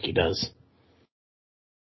know what the fuck he does.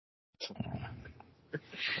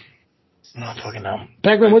 I don't fucking know.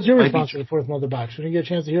 Pac-Man, what's your response to the fourth mother box? We didn't get a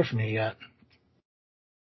chance to hear from you yet.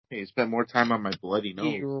 Hey, you spent more time on my bloody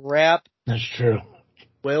nose. Rap. That's true.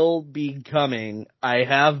 Will be coming. I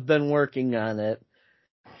have been working on it.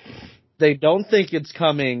 They don't think it's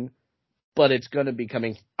coming, but it's going to be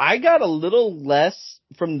coming. I got a little less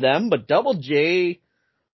from them, but Double J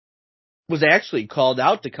was actually called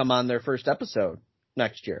out to come on their first episode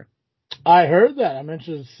next year. I heard that. I'm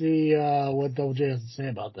interested to see what Double J has to say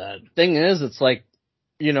about that. Thing is, it's like,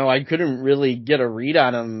 you know, I couldn't really get a read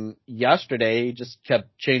on him yesterday. He just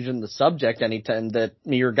kept changing the subject anytime that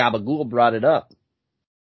me or Gabagool brought it up.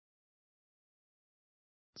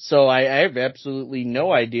 So I have absolutely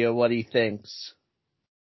no idea what he thinks.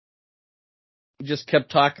 He just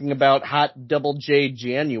kept talking about Hot Double J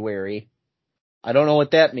January. I don't know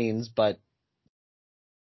what that means, but...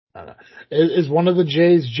 Is one of the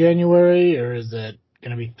J's January, or is it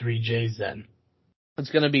going to be 3 J's then? It's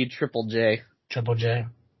going to be Triple J. Triple J?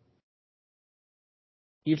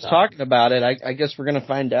 Keeps talking about it. I guess we're going to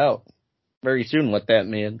find out very soon what that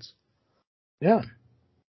means. Yeah.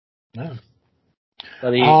 Yeah.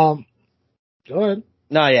 But he, go ahead.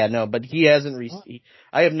 No, but he hasn't received.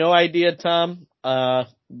 I have no idea, Tom,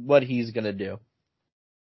 what he's going to do.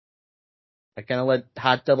 I kind of let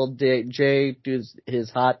Hot Double J do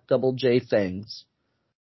his Hot Double J things.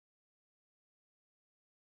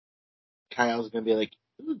 Kyle's going to be like,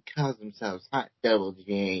 who calls themselves Hot Double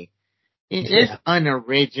J? It's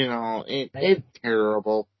unoriginal. It's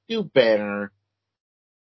terrible. Do better.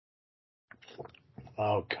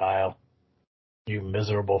 Oh, Kyle. You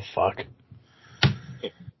miserable fuck.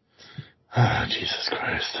 Jesus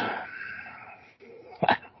Christ.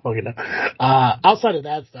 Outside of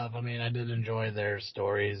that stuff, I mean, I did enjoy their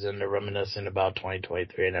stories, and they're reminiscing about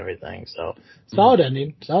 2023 and everything. So, solid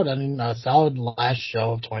ending. Solid last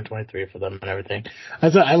show of 2023 for them and everything.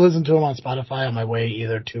 I listened to them on Spotify on my way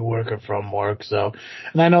either to work or from work. So,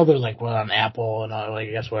 and I know they're like, well, on Apple and I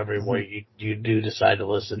guess wherever way you do decide to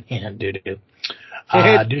listen. Yeah, do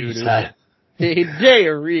decide.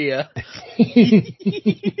 Diarrhea. Hey,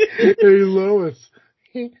 Lois.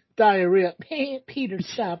 Diarrhea. Peter,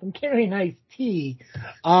 stop. I'm carrying iced tea.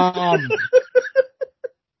 Yeah.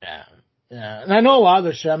 Yeah. And I know a lot of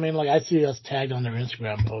the shit. I mean, like, I see us tagged on their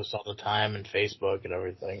Instagram posts all the time and Facebook and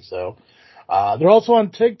everything. So, they're also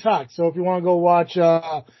on TikTok. So if you want to go watch,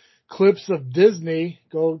 clips of Disney,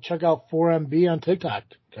 go check out 4MB on TikTok.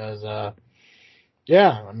 Cause,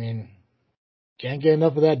 yeah, I mean, can't get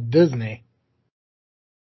enough of that Disney.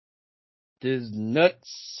 Diz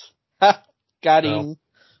nuts. Ha! Got So. him.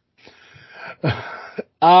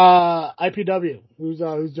 IPW. Who's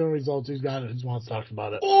doing results? Who's got it? Who wants to talk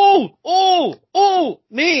about it?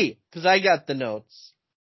 Me! Because I got the notes.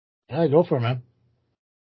 Yeah, go for it, man.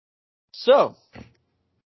 So,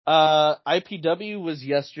 IPW was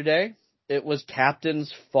yesterday. It was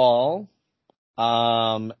Captain's Fall.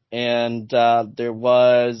 There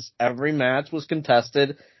was, every match was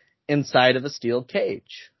contested inside of a steel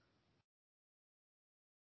cage.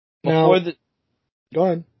 Go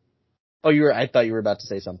ahead. Oh, I thought you were about to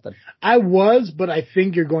say something. I was, but I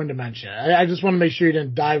think you're going to mention it. I just want to make sure you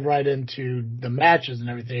didn't dive right into the matches and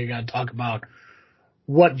everything. You're going to talk about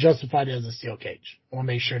what justified it as a steel cage. I want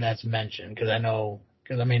to make sure that's mentioned because I know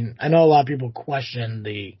a lot of people question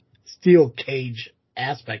the steel cage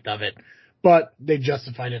aspect of it, but they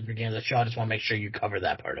justified it at the beginning of the show. I just want to make sure you cover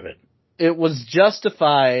that part of it. It was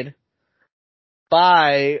justified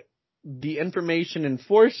by the information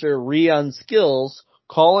enforcer, Rion Skills,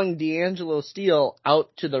 calling D'Angelo Steele out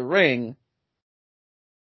to the ring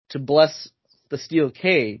to bless the steel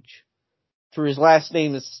cage. For his last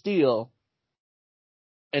name is Steele,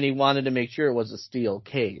 and he wanted to make sure it was a steel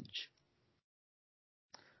cage.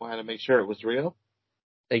 Wanted to make sure it was real?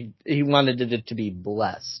 He wanted it to be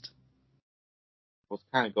blessed. I was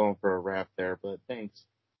kind of going for a rap there, but thanks.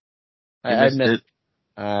 I missed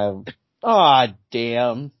it.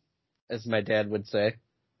 Damn, as my dad would say.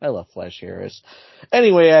 I love Flash Harris.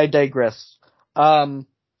 Anyway, I digress.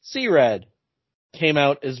 C-Red came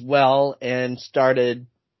out as well and started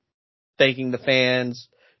thanking the fans,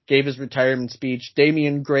 gave his retirement speech.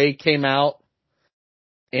 Damian Gray came out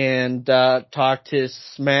and talked his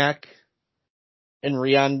smack, and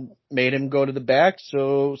Rion made him go to the back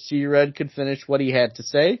so C-Red could finish what he had to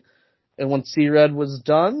say. And when C-Red was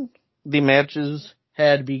done, the matches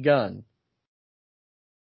had begun.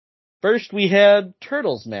 First, we had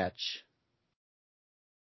Turtles match.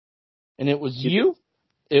 And it was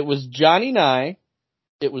it was Johnny Nye,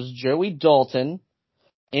 it was Joey Dalton,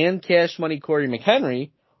 and Cash Money Corey McHenry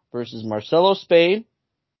versus Marcelo Spade,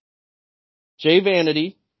 Jay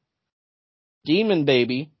Vanity, Demon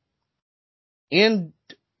Baby, and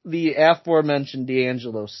the aforementioned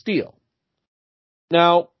D'Angelo Steele.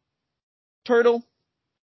 Now, Turtle,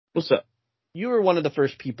 what's up? You were one of the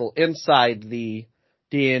first people inside the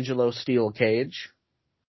D'Angelo Steele cage.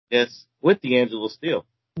 Yes, with D'Angelo Steele.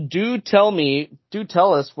 Do tell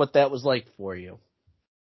us what that was like for you.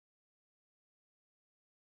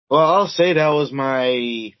 Well, I'll say that was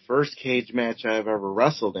my first cage match I've ever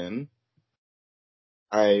wrestled in.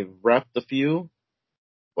 I've repped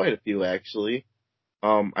quite a few actually.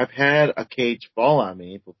 I've had a cage fall on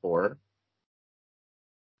me before.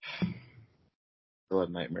 I had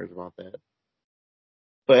nightmares about that.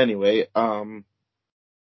 But anyway,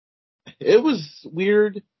 it was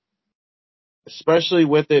weird, especially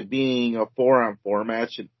with it being a 4-on-4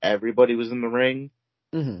 match and everybody was in the ring.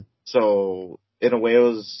 Mm-hmm. So in a way, it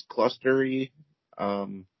was clustery.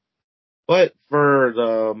 But for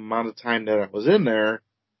the amount of time that I was in there,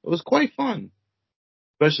 it was quite fun,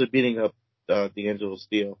 especially beating up D'Angelo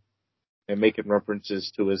Steele and making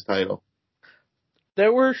references to his title.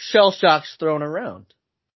 There were shell shocks thrown around.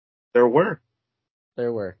 There were.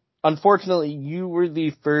 Unfortunately, you were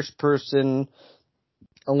the first person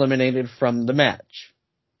eliminated from the match.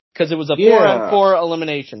 Because it was a 4-on-4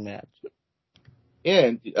 elimination match.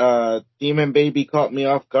 Yeah, and Demon Baby caught me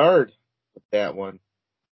off guard with that one.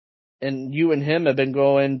 And you and him have been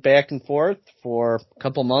going back and forth for a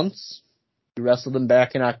couple months. You wrestled him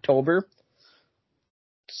back in October.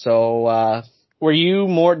 So, do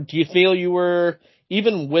you feel you were,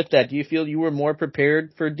 even with that, do you feel you were more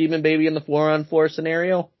prepared for Demon Baby in the 4-on-4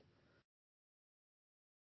 scenario?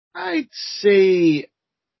 I'd say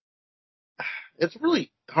it's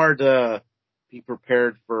really hard to be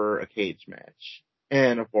prepared for a cage match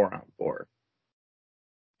and a 4-on-4.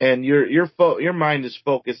 And your mind is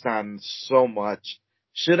focused on so much.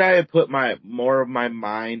 Should I have put more of my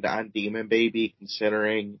mind on Demon Baby,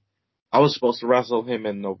 considering I was supposed to wrestle him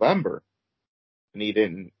in November and he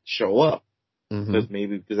didn't show up? Because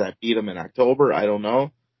I beat him in October, I don't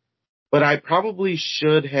know. But I probably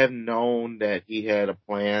should have known that he had a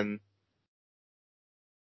plan.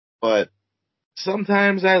 But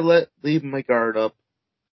sometimes I leave my guard up.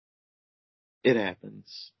 It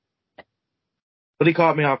happens. But he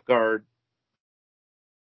caught me off guard.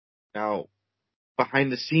 Now,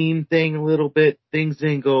 behind the scene thing a little bit, things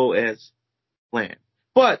didn't go as planned.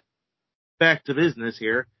 But back to business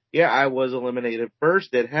here. Yeah, I was eliminated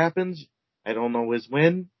first. It happens. I don't always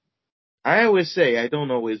win. I always say I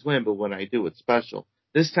don't always win, but when I do, it's special.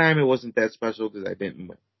 This time it wasn't that special because I didn't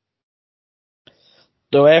win.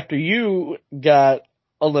 So after you got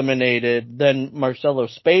eliminated, then Marcelo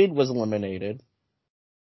Spade was eliminated.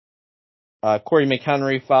 Corey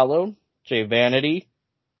McHenry followed. Jay Vanity.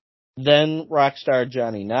 Then Rockstar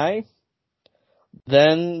Johnny Nye.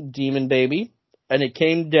 Then Demon Baby. And it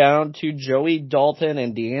came down to Joey Dalton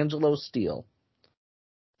and D'Angelo Steele.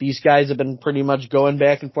 These guys have been pretty much going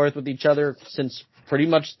back and forth with each other since pretty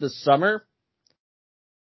much the summer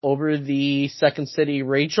over the Second City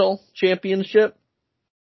Rachel Championship.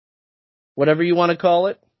 Whatever you want to call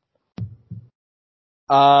it.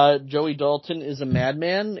 Joey Dalton is a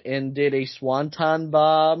madman and did a swanton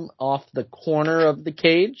bomb off the corner of the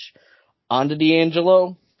cage onto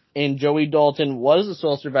D'Angelo. And Joey Dalton was a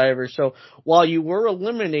sole survivor. So while you were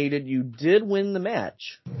eliminated, you did win the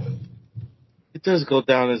match. It does go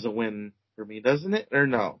down as a win for me, doesn't it? Or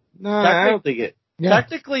no? No, I don't think it. Yeah.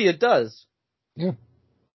 Technically, it does. Yeah.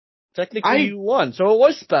 Technically, you won. So it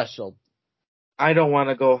was special. I don't want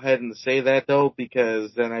to go ahead and say that, though,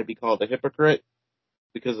 because then I'd be called a hypocrite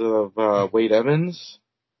because of Wade Evans.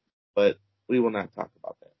 But we will not talk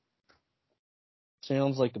about that.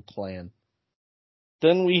 Sounds like a plan.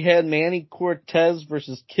 Then we had Manny Cortez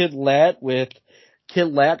versus Kid Lat, with Kid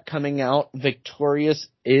Lat coming out victorious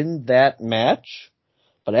in that match.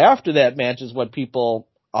 But after that match is what people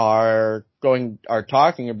are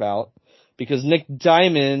talking about, because Nick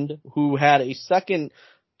Diamond, who had a second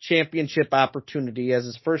championship opportunity as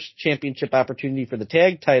his first championship opportunity for the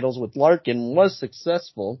tag titles with Larkin, was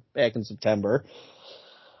successful back in September.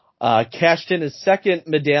 Cashed in his second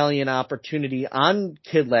medallion opportunity on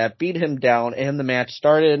Kid Lat, beat him down, and the match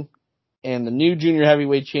started. And the new junior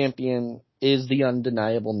heavyweight champion is the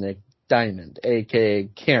undeniable Nick Diamond, aka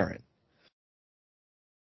Karen.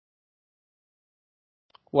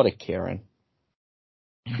 What a Karen.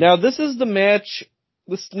 Now, this is the match.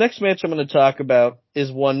 This next match I'm going to talk about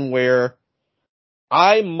is one where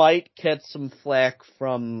I might catch some flack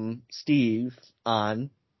from Steve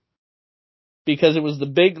on, because it was the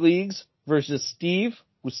big leagues versus Steve,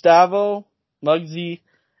 Gustavo, Muggsy,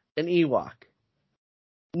 and Ewok.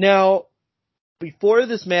 Now, before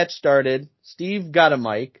this match started, Steve got a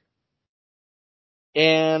mic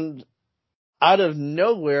and out of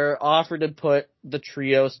nowhere offered to put the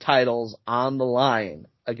trio's titles on the line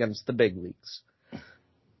against the big leagues.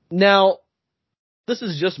 Now, this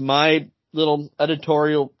is just my little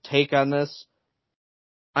editorial take on this.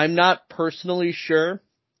 I'm not personally sure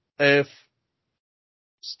if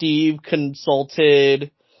Steve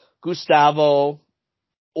consulted Gustavo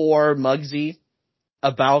or Muggsy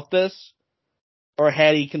about this, or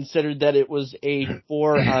had he considered that it was a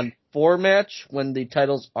 4-on-4 match when the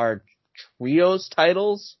titles are trios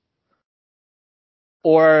titles,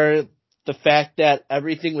 or the fact that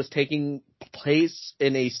everything was taking place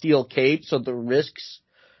in a steel cage, so the risks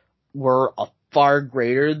were far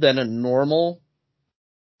greater than a normal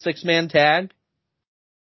 6-man tag,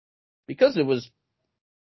 because it was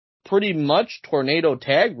pretty much tornado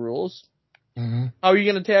tag rules. Mm-hmm. How are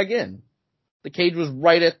you going to tag in? The cage was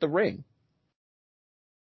right at the ring.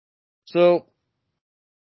 So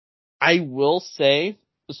I will say,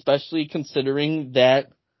 especially considering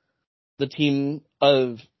that the team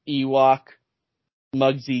of Ewok,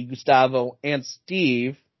 Muggsy, Gustavo, and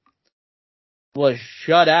Steve was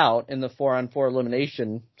shut out in the 4-on-4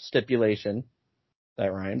 elimination stipulation.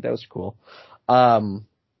 That rhymed. That was cool.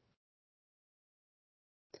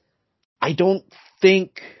 I don't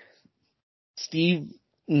think Steve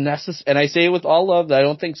and I say it with all love, I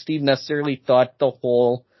don't think Steve necessarily thought the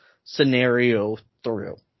whole scenario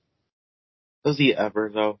through. Does he ever,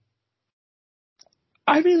 though?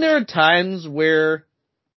 I mean, there are times where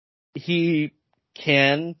he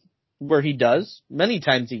does. Many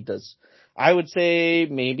times he does. I would say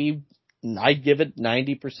maybe I'd give it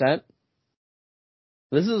 90%.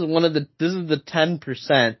 This is the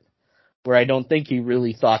 10% where I don't think he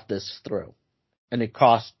really thought this through. And it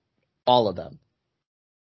cost all of them.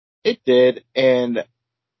 It did, and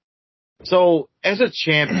so as a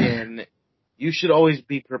champion, you should always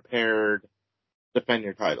be prepared to defend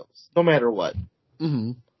your titles, no matter what.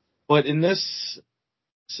 Mm-hmm. But in this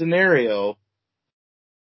scenario,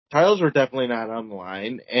 Titles were definitely not on the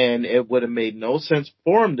line, and it would have made no sense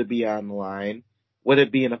for him to be on the line with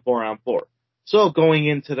it being a 4-on-4. So going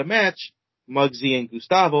into the match, Muggsy and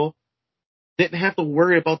Gustavo didn't have to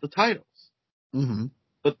worry about the titles. Mm-hmm.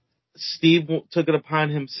 But Steve took it upon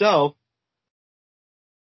himself,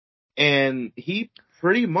 and he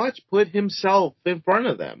pretty much put himself in front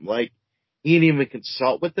of them. Like, he didn't even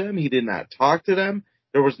consult with them. He did not talk to them.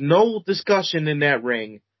 There was no discussion in that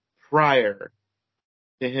ring prior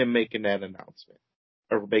to him making that announcement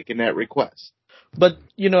or making that request. But,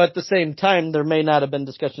 at the same time, there may not have been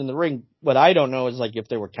discussion in the ring. What I don't know is, like, if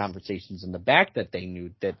there were conversations in the back that they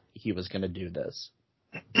knew that he was going to do this.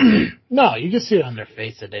 No, you can see it on their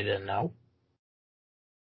face that they didn't know.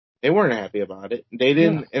 They weren't happy about it. They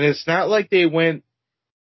didn't, and it's not like they went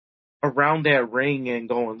around that ring and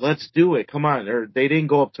going, let's do it, come on. Or they didn't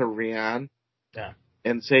go up to Rian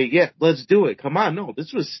and say, yeah, let's do it, come on. No,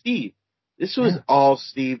 this was Steve. This was all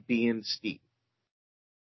Steve being Steve.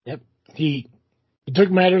 Yep. He took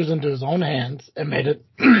matters into his own hands and made it.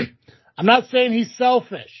 I'm not saying he's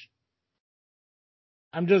selfish.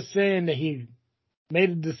 I'm just saying that he made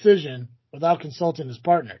a decision without consulting his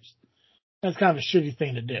partners. That's kind of a shitty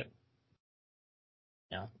thing to do.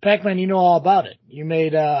 Pac-Man, you know all about it. You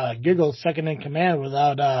made Giggles second in command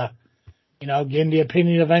without, getting the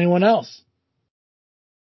opinion of anyone else.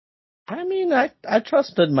 I mean, I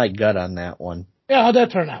trusted my gut on that one. Yeah, how'd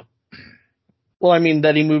that turn out? Well, I mean,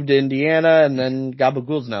 that he moved to Indiana, and then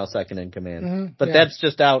Gabagool's now second in command. Mm-hmm, but that's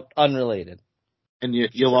just out unrelated. And you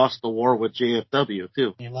lost the war with JFW,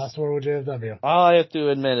 too. You lost the war with JFW. All I have to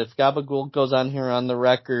admit, if Gabagool goes on here on the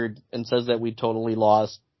record and says that we totally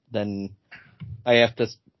lost, then I have to...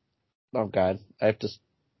 Oh, God. I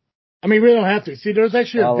mean, we don't have to. See, there's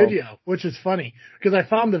actually a video, which is funny, because I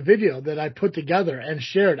found the video that I put together and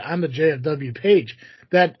shared on the JFW page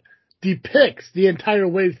that depicts the entire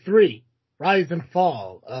Wave 3 rise and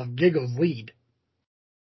fall of Giggles' lead.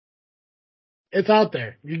 It's out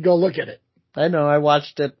there. You can go look at it. I know. I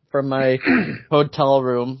watched it from my hotel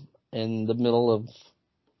room in the middle of...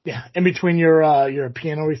 Yeah, in between your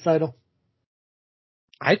piano recital.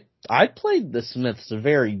 I played the Smiths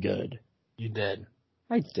very good. You did.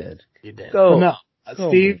 I did. You did. Go. But no,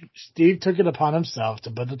 Steve took it upon himself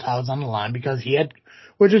to put the titles on the line because he had,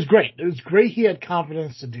 which is great. It was great he had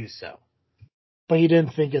confidence to do so. But he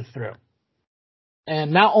didn't think it through.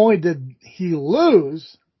 And not only did he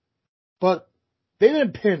lose, but they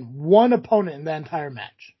didn't pin one opponent in that entire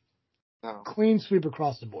match. No. Clean sweep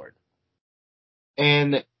across the board.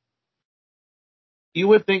 And you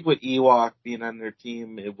would think with Ewok being on their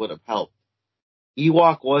team, it would have helped.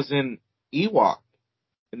 Ewok wasn't Ewok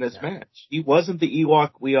in this match. He wasn't the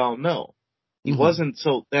Ewok we all know. He wasn't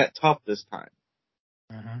that tough this time.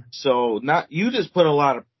 Mm-hmm. So you just put a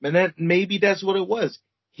lot of, and maybe that's what it was.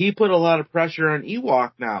 He put a lot of pressure on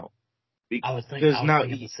Ewok now. I was thinking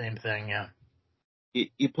the same thing, yeah.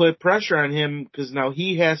 You put pressure on him because now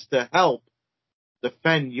he has to help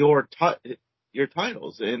defend your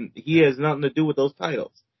titles, and he has nothing to do with those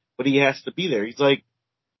titles. But he has to be there. He's like,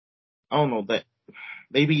 I don't know, that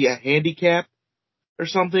maybe a handicap or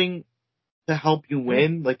something to help you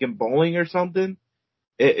win, like in bowling or something.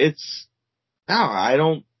 I'm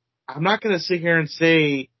not going to sit here and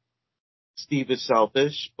say Steve is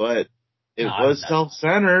selfish, but it was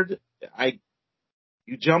self-centered.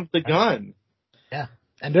 You jumped the gun. Yeah.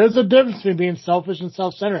 And there's a difference between being selfish and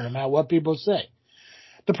self-centered, no matter what people say.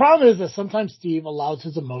 The problem is that sometimes Steve allows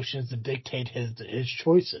his emotions to dictate his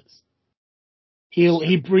choices.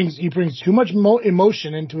 He brings too much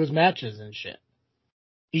emotion into his matches and shit.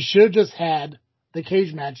 He should have just had the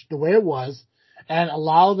cage match the way it was and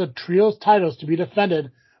allow the trio's titles to be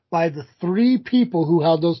defended by the three people who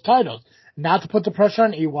held those titles. Not to put the pressure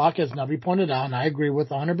on Ewok, as Nubby pointed out, and I agree with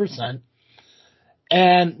 100%.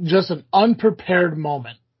 And just an unprepared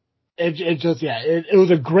moment. It was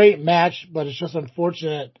a great match, but it's just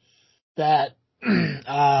unfortunate that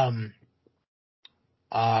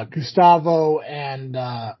Gustavo and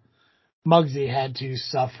Muggsy had to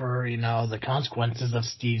suffer, the consequences of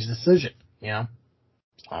Steve's decision,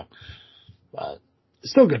 So, but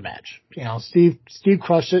still a good match. Steve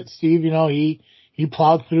crushed it. Steve, he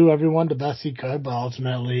plowed through everyone the best he could, but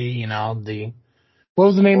ultimately, what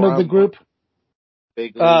was the name of the group?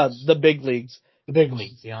 Big leagues. The big leagues. The big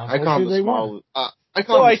leagues, I call them the small. I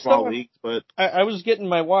call them small leagues, but I was getting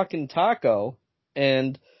my walking taco,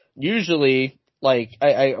 and usually,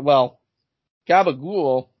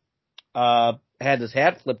 Gabagool had his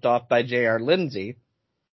hat flipped off by J.R. Lindsay.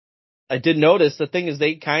 I did notice the thing is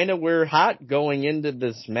they kind of were hot going into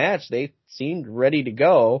this match. They seemed ready to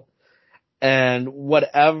go, and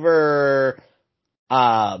whatever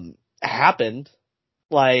happened,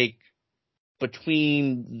 like,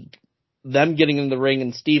 between them getting in the ring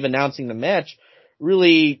and Steve announcing the match,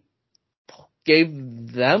 really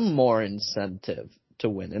gave them more incentive to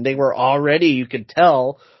win. And they were already, you could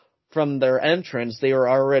tell from their entrance, they were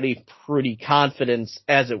already pretty confident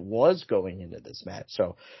as it was going into this match.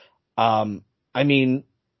 So, I mean,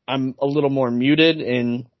 I'm a little more muted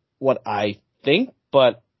in what I think,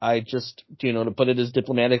 but I just, to put it as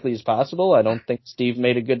diplomatically as possible, I don't think Steve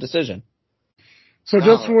made a good decision. So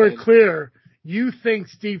just so we're clear, you think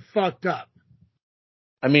Steve fucked up?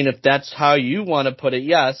 I mean, if that's how you want to put it,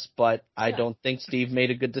 yes, but I don't think Steve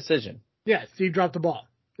made a good decision. Yeah, Steve dropped the ball.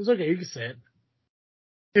 It's okay, you can say it.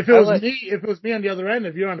 If it was me on the other end,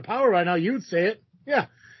 if you're on the power right now, you would say it. Yeah,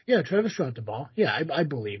 Travis dropped the ball. Yeah, I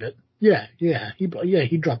believe it. Yeah,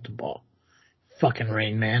 he dropped the ball. Fucking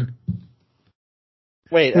Rain Man.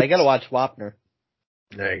 Wait, I gotta watch Wapner.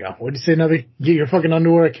 There you go. What'd you say, Nubby? Get your fucking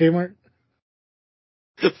underwear at Kmart?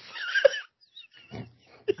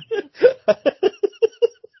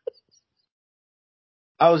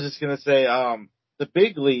 I was just gonna say, the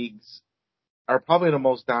big leagues are probably the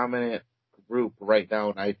most dominant group right now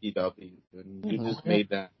in IPW, and you just made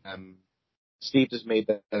them. Steve just made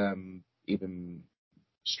them even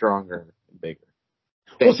stronger and bigger.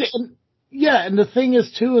 Well, see, and the thing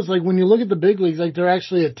is too is like when you look at the big leagues, like they're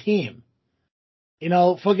actually a team.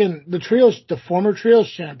 Fucking the former trios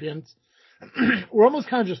champions, were almost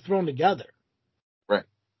kind of just thrown together. Right.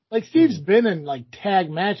 Like Steve's been in like tag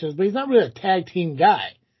matches, but he's not really a tag team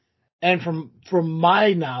guy. And from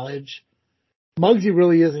my knowledge, Muggsy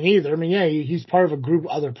really isn't either. I mean, yeah, he's part of a group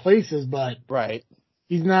other places, but right,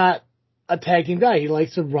 he's not a tag team guy. He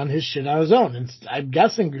likes to run his shit on his own. And I'm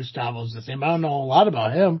guessing Gustavo's the same. I don't know a lot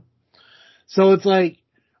about him. So it's like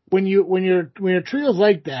when you're trios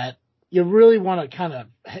like that, you really want to kind of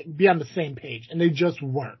be on the same page, and they just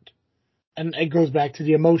weren't. And it goes back to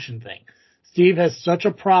the emotion thing. Steve has such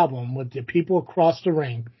a problem with the people across the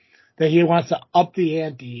ring that he wants to up the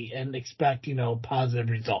ante and expect, positive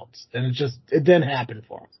results. And it didn't happen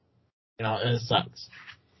for him. And it sucks.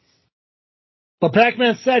 But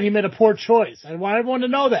Pac-Man said he made a poor choice. I want everyone to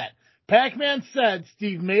know that. Pac-Man said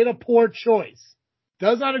Steve made a poor choice.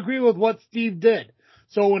 Does not agree with what Steve did.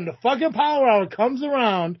 So when the fucking Power Hour comes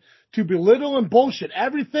around to belittle and bullshit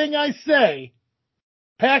everything I say,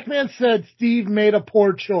 Pac-Man said Steve made a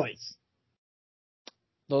poor choice.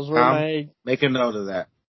 Those were Make a note of that.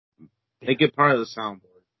 Make it part of the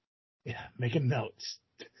soundboard. Yeah, make a note.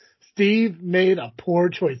 Steve made a poor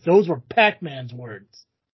choice. Those were Pac-Man's words.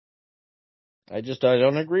 I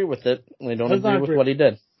don't agree with it. I don't agree with what he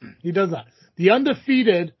did. He does not. The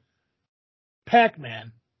undefeated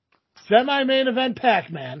Pac-Man, semi-main event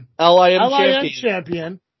Pac-Man, LIM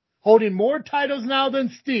champion, holding more titles now than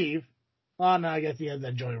Steve. Oh, no, I guess he has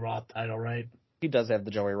that Joey Roth title, right? He does have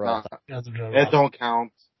the Joey Roth title. That don't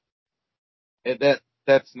count.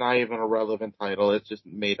 That's not even a relevant title. It's just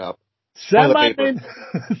made up. Semi-main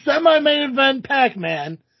event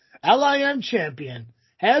Pac-Man, LIM champion,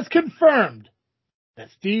 has confirmed that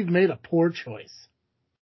Steve made a poor choice.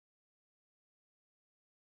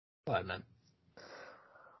 Go ahead, man.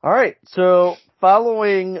 All right, so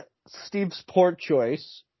following Steve's poor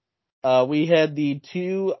choice, we had the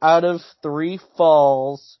 2 out of 3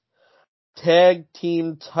 falls tag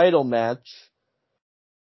team title match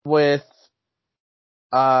with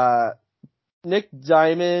Nick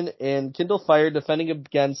Diamond and Kindle Fire defending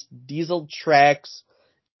against Diesel Trax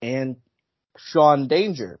and Sean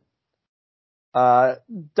Danger.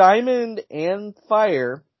 Diamond and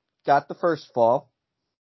Fire got the first fall,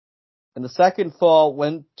 and the second fall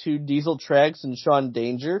went to Diesel Trax and Sean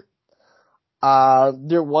Danger.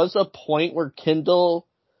 There was a point where Kindle,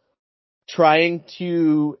 trying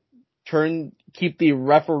to keep the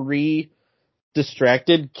referee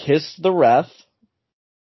distracted, kissed the ref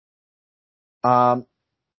to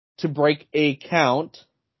break a count.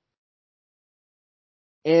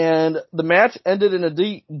 And the match ended in a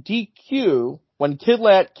DQ when Kid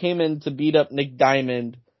Lat came in to beat up Nick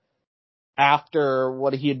Diamond after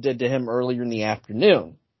what he did to him earlier in the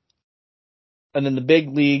afternoon. And then the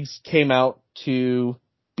big leagues came out to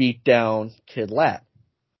beat down Kid Lat.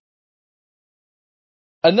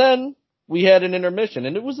 And then we had an intermission,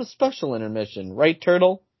 and it was a special intermission, right,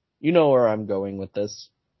 Turtle? You know where I'm going with this.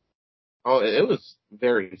 Oh, it was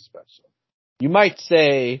very special. You might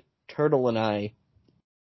say Turtle and I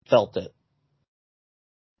felt it,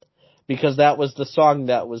 because that was the song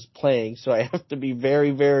that was playing, so I have to be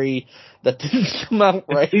very, very, that didn't come out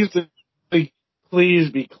right. Please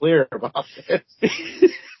be clear about this.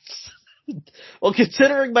 Well,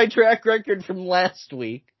 considering my track record from last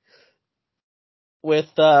week, with,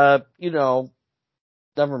 never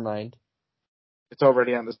mind. It's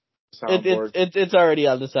already on the soundboard. It's already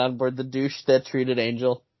on the soundboard. The douche that treated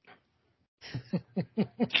Angel.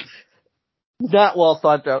 Not well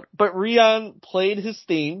thought out. But Rion played his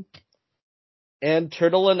theme, and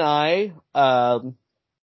Turtle and I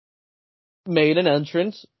made an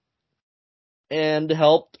entrance and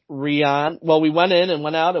helped Rion. Well, we went in and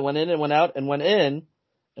went out and went in and went out and went in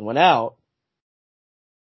and went out.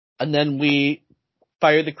 And then we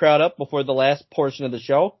fired the crowd up before the last portion of the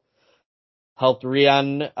show. Helped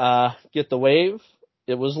Rion get the wave.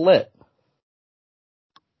 It was lit.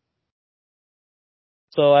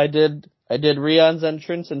 So I did Rion's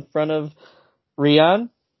entrance in front of Rion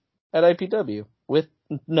at IPW with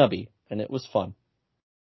Nubby, and it was fun.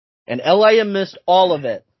 And LIM missed all of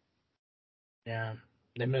it. Yeah,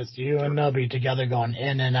 they missed you and Nubby together going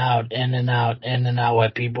in and out, in and out, in and out.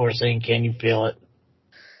 What people were saying, can you feel it?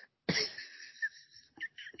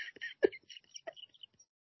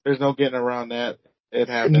 There's no getting around that. It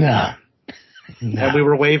happened. No. And we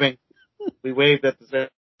were waving. We waved at the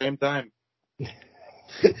same time.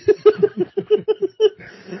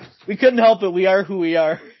 We couldn't help it. We are who we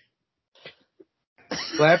are.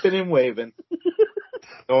 Clapping and waving.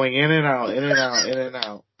 Going in and out, in and out, in and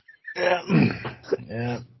out. Yeah.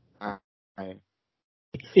 Yeah.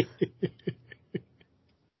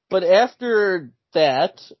 But after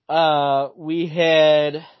that, we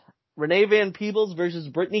had Renee Van Peebles versus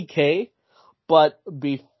Brittany Kay. But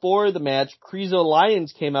before the match, Crezo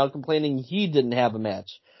Lyons came out complaining he didn't have a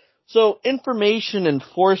match. So, information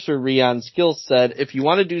enforcer Rion Skills said, if you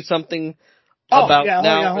want to do something about hold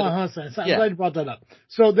on a second. I'm glad you brought that up.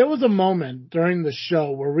 So there was a moment during the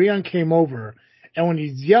show where Rion came over, and when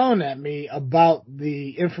he's yelling at me about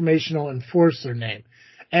the informational enforcer name,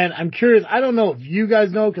 and I'm curious, I don't know if you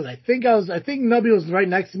guys know, because I think Nubby was right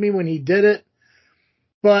next to me when he did it,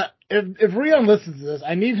 but if Rion listens to this,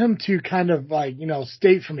 I need him to kind of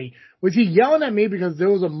state for me, was he yelling at me because there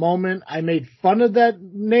was a moment I made fun of that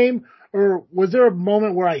name, or was there a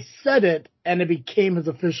moment where I said it and it became his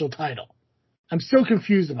official title? I'm still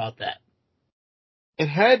confused about that. It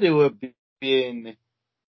had to have been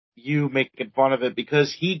you making fun of it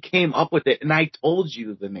because he came up with it and I told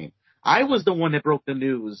you the name. I was the one that broke the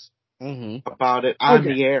news about it on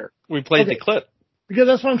the air. We played the clip. Because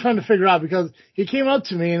that's what I'm trying to figure out, because he came up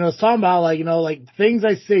to me and was talking about things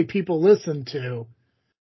I say people listen to.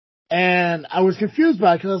 And I was confused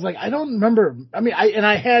by it because I was like, I don't remember. I mean,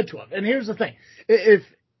 I had to have. And here's the thing.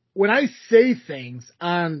 When I say things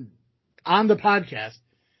on the podcast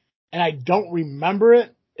and I don't remember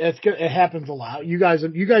it, it happens a lot. You guys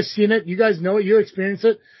seen it. You guys know it. You experience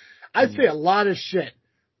it. I say a lot of shit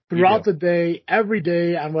throughout the day, every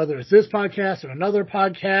day, on whether it's this podcast or another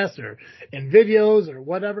podcast or in videos or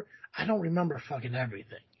whatever. I don't remember fucking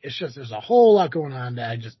everything. It's just there's a whole lot going on that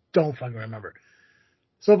I just don't fucking remember.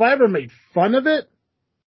 So if I ever made fun of it,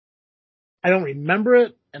 I don't remember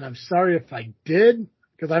it, and I'm sorry if I did,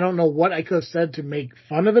 because I don't know what I could have said to make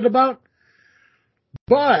fun of it about.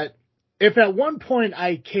 But if at one point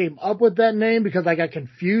I came up with that name because I got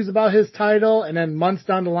confused about his title, and then months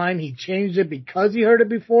down the line he changed it because he heard it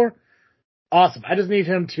before, awesome. I just need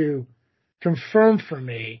him to confirm for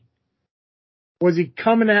me, was he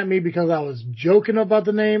coming at me because I was joking about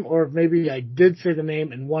the name, or if maybe I did say the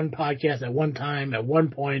name in one podcast at one time, at one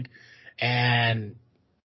point, and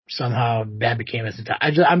somehow that became his entire.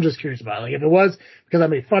 I'm just curious about it. Like, if it was because I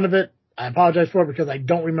made fun of it, I apologize for it because I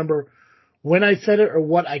don't remember when I said it or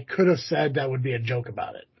what I could have said that would be a joke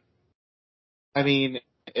about it. I mean,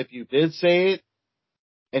 if you did say it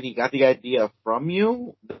and he got the idea from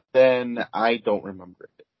you, then I don't remember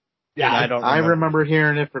it. Yeah, I remember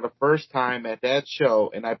hearing it for the first time at that show,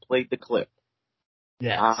 and I played the clip.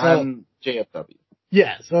 Yeah, on JFW.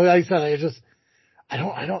 Yeah, so like I said, I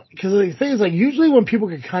don't, because the thing is, like, usually when people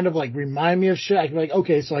can kind of like remind me of shit, I can be like,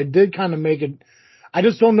 okay, so I did kind of make it. I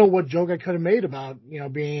just don't know what joke I could have made about,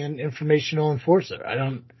 being an informational enforcer.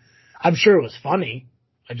 I'm sure it was funny.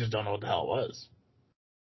 I just don't know what the hell it was.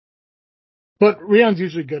 But Rion's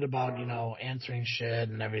usually good about, answering shit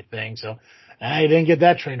and everything. So I didn't get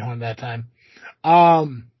that train horn that time.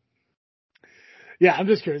 Yeah, I'm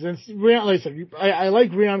just curious. And Rion, like I said, I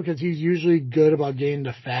like Rion because he's usually good about getting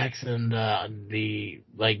the facts and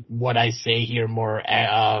what I say here more,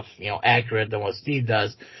 accurate than what Steve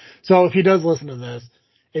does. So if he does listen to this,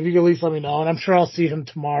 if you could at least let me know, and I'm sure I'll see him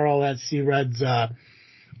tomorrow at C-Red's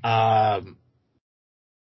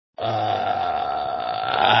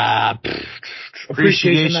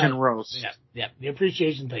appreciation roast. Yeah, the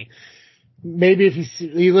appreciation thing. Maybe if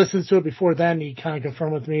he listens to it before then, he kind of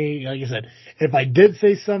confirmed with me, like I said, if I did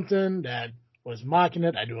say something that was mocking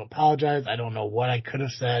it. I do apologize. I don't know what I could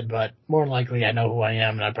have said, but more than likely I know who I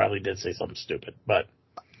am, and I probably did say something stupid. But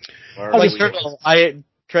like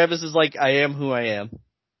Travis is like, I am who I am.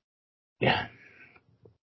 Yeah.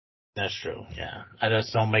 That's true, yeah. I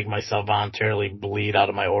just don't make myself voluntarily bleed out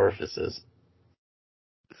of my orifices.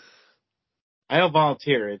 I don't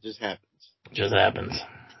volunteer, it just happens. It just happens.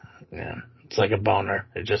 Yeah. It's like a boner.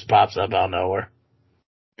 It just pops up out of nowhere.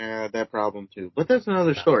 Yeah, that problem too. But that's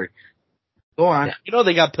another story. Go on. Yeah. You know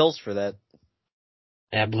they got pills for that.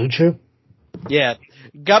 Yeah, Blue Chew? Yeah.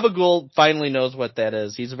 Gabagool finally knows what that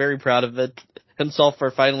is. He's very proud of it himself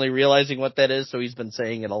for finally realizing what that is, so he's been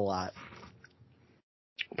saying it a lot.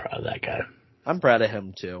 I'm proud of that guy. I'm proud of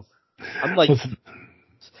him too. I'm like,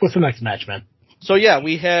 what's the next match, man? So yeah,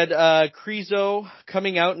 we had Krizo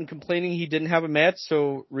coming out and complaining he didn't have a match.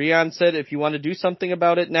 So Rion said, if you want to do something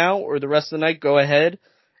about it now or the rest of the night, go ahead.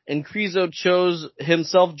 And Krizo chose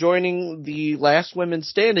himself joining the last women's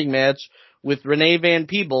standing match with Renee Van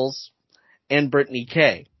Peebles and Brittany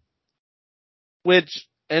Kay, which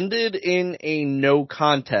ended in a no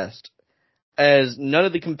contest, as none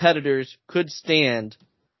of the competitors could stand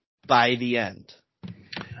by the end.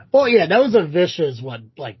 Well, yeah, that was a vicious,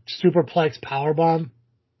 superplex powerbomb?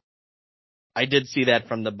 I did see that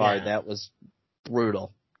from the bar. Yeah. That was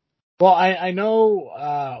brutal. Well, I know,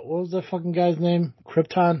 what was the fucking guy's name?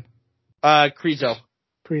 Krypton? Krizo.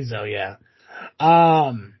 Krizo, yeah.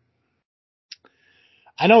 I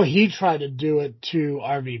know he tried to do it to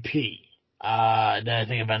RVP. Then I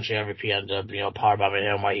think eventually RVP ended up,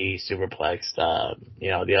 powerbombing him while he superplexed,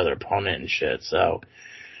 the other opponent and shit. So,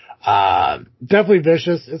 definitely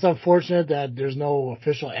vicious. It's unfortunate that there's no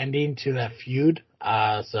official ending to that feud.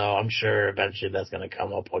 So I'm sure eventually that's going to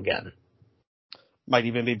come up again. Might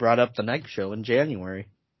even be brought up the next show in January.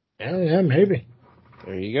 Yeah, maybe.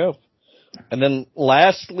 There you go. And then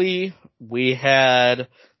lastly, we had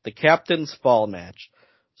the Captain's Fall match.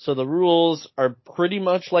 So the rules are pretty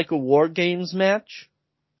much like a War Games match,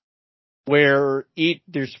 where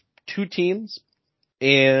there's two teams,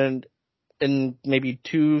 and in maybe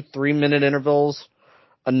 2-3 minute intervals,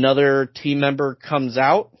 another team member comes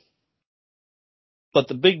out. But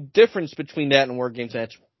the big difference between that and War Games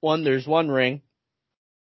match, one, there's one ring,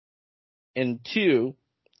 and two,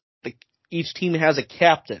 each team has a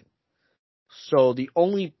captain. So the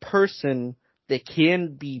only person that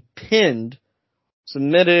can be pinned,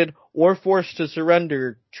 submitted, or forced to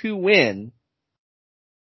surrender to win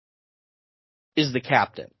is the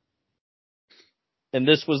captain. And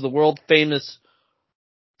this was the world famous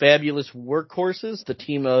Fabulous Workhorses, the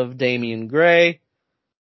team of Damian Gray,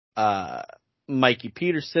 Mikey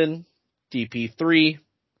Peterson, DP3,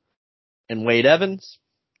 and Wade Evans,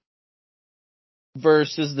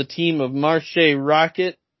 versus the team of Marche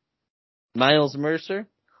Rocket, Miles Mercer.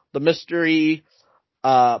 The mystery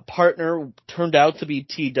partner turned out to be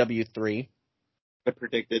TW3. I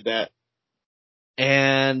predicted that.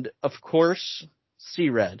 And, of course,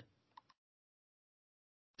 C-Red.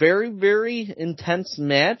 Very, very intense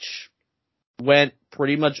match. Went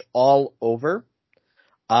pretty much all over.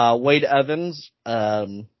 Wade Evans,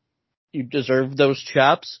 you deserve those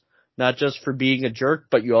chops. Not just for being a jerk,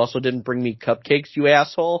 but you also didn't bring me cupcakes, you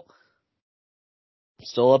asshole.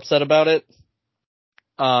 Still upset about it.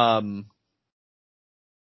 But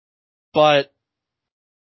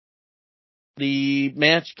the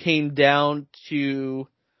match came down to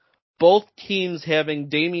both teams having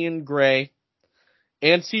Damian Gray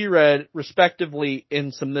and C-Red respectively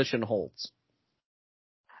in submission holds.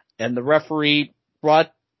 And the referee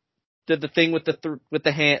did the thing with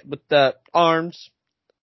the arms,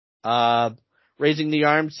 raising the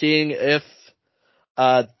arm, seeing if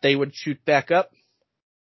they would shoot back up.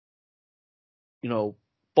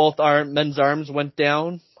 Both men's arms went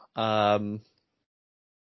down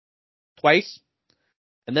twice.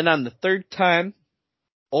 And then on the third time,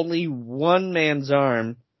 only one man's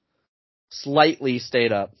arm slightly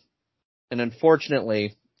stayed up. And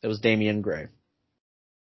unfortunately, it was Damian Gray.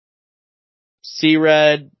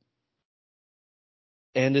 C-Red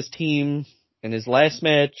and his team in his last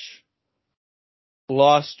match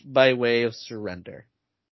lost by way of surrender.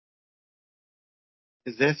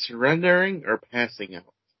 Is that surrendering or passing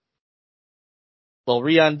out? Well,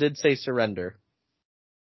 Rion did say surrender.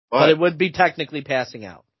 But it would be technically passing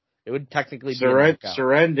out. It would technically be a knockout.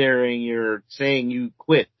 Surrendering, you're saying you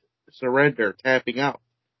quit. Surrender, tapping out.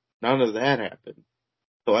 None of that happened.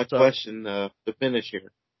 So I question the finish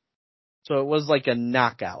here. So it was like a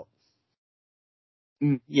knockout.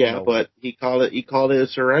 Yeah, but he called it a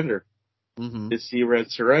surrender. Mm-hmm. His C-Red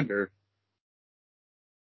surrender.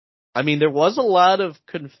 I mean, there was a lot of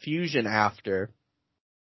confusion after.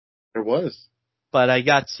 There was. But I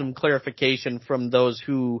got some clarification from those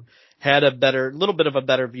who had little bit of a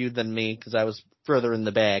better view than me, because I was further in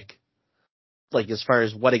the back, like as far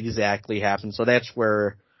as what exactly happened. So that's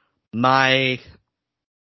where my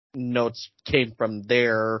notes came from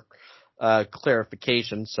their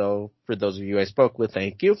clarification. So for those of you I spoke with,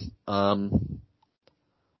 thank you.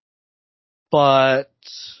 But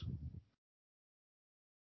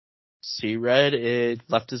C-Red, it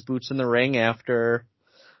left his boots in the ring after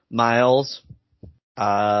Miles,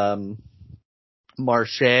 Marche,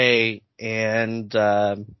 and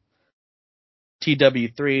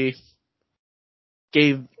TW3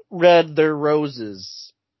 gave Red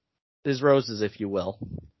his roses, if you will.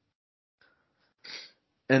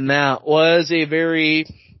 And that was a very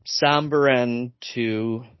somber end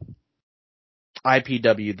to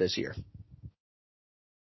IPW this year.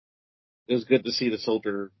 It was good to see the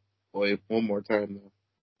Soldier Boy one more time, though.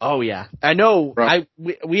 Oh, yeah. I know.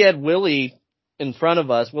 We had Willie in front of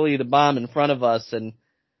us, Willie the Bomb in front of us, and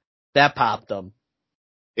that popped him.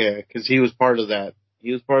 Yeah, because he was part of that.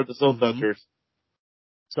 He was part of the Soul Touchers.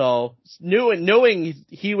 So, knowing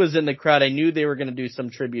he was in the crowd, I knew they were going to do some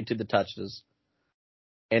tribute to the Touches.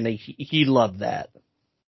 And he loved that.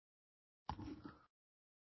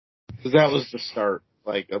 Because that was the start,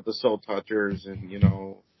 of the Soul Touchers and,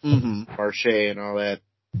 Marche and all that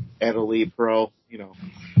at Elite Pro,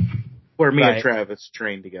 where me and Travis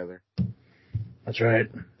trained together. That's right.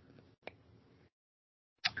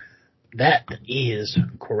 That is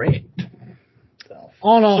correct. So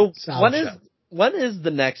when is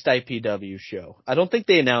the next IPW show? I don't think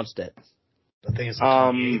they announced it. I think it's the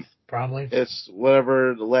 28th, probably. It's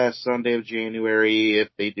whatever the last Sunday of January, if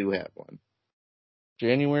they do have one.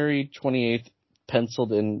 January 28th,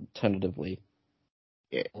 penciled in tentatively.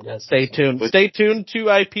 Yeah. Stay tuned. Stay tuned to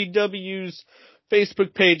IPW's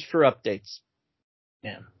Facebook page for updates.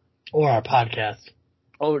 Yeah. Or our podcast.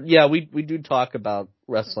 Oh, yeah, we do talk about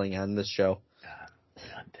wrestling on this show.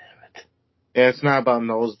 God damn it. Yeah, it's not about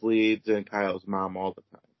nosebleeds and Kyle's mom all the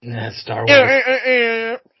time. Yeah, Star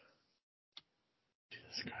Wars.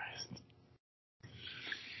 Jesus Christ.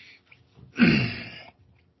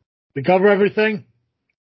 We cover everything?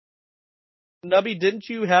 Nubby, didn't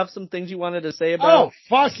you have some things you wanted to say about? Oh,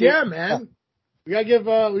 fuck yeah, man. We gotta give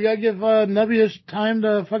Nubby time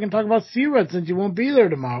to fucking talk about C-Red since you won't be there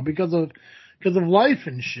tomorrow because of life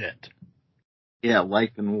and shit. Yeah,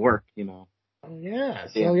 life and work, Oh, yeah.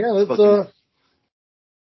 So let's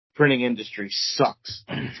printing industry sucks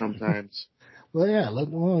sometimes. Well, yeah.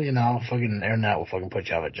 Fucking internet will fucking put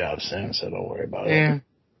you out of a job soon, so don't worry about it.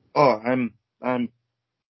 Oh, I'm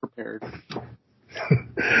prepared.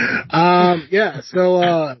 Yeah.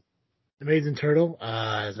 So Amazing Turtle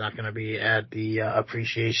is not going to be at the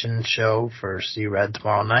appreciation show for C-Red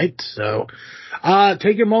tomorrow night. So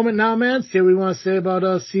take your moment now, man. See what we want to say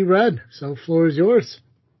about C-Red. So floor is yours.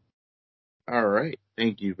 All right.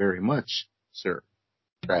 Thank you very much, sir.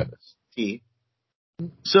 Travis T.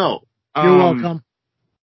 So you're welcome.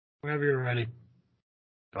 Whenever you're ready.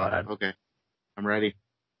 Go ahead. Okay. I'm ready.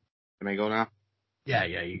 Can I go now? Yeah,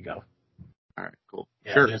 you go. All right, cool.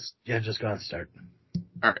 Yeah, sure. Just go ahead and start.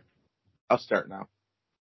 All right. I'll start now.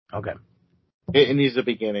 Okay. It needs a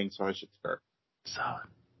beginning, so I should start. Solid.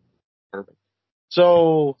 Perfect.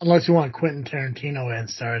 So, unless you want Quentin Tarantino and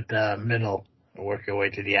start at the middle and work your way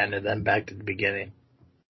to the end and then back to the beginning.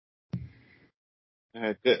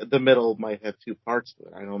 The middle might have two parts to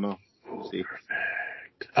it. I don't know. We'll see.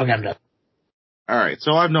 Perfect. Okay, I'm done. All right.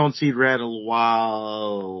 So I've known C-Red a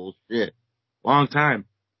while. Long time.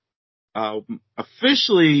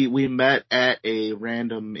 Officially, we met at a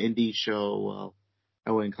random indie show. Well,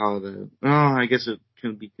 I wouldn't call it I guess it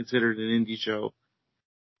can be considered an indie show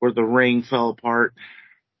where the ring fell apart.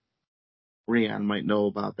 Rian might know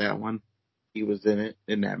about that one. He was in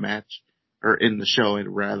that match, or in the show,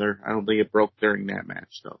 rather. I don't think it broke during that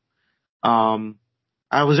match, though.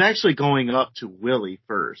 I was actually going up to Willie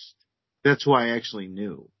first. That's who I actually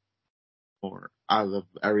knew, or out of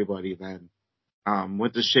everybody then.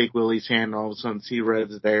 Went to shake Willie's hand, and all of a sudden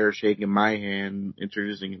C-Red's there shaking my hand,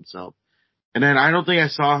 introducing himself. And then I don't think I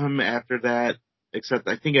saw him after that, except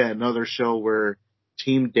I think at another show where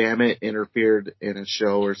Team Dammit interfered in a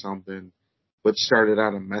show or something, which started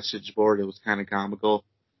on a message board. It was kind of comical.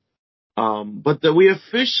 But we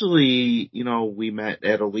officially, we met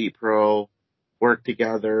at Elite Pro, worked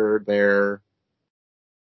together there.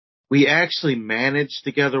 We actually managed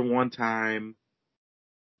together one time,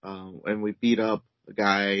 and we beat up a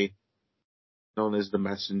guy known as the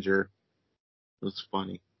Messenger. It was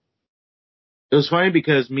funny. It was funny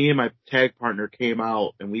because me and my tag partner came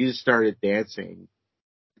out and we just started dancing.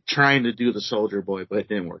 trying to do the Soldier Boy, but it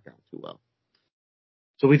didn't work out too well.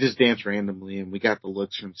 So we just danced randomly, and we got the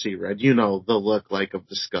looks from C-Red. You know, the look like of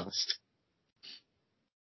disgust.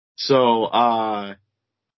 So,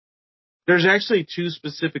 there's actually two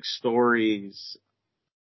specific stories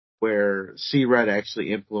where C-Red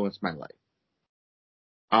actually influenced my life.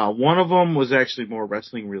 One of them was actually more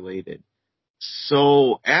wrestling related.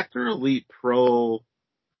 So after Elite Pro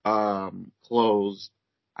closed,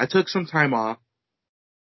 I took some time off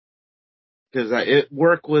because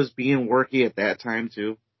work was being worky at that time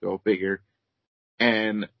too. Go figure.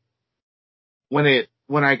 And when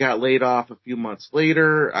I got laid off a few months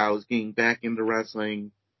later, I was getting back into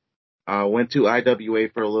wrestling. Went to IWA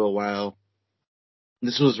for a little while.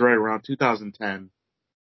 This was right around 2010,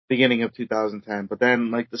 beginning of 2010. But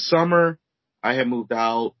then, like the summer, I had moved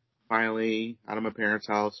out finally out of my parents'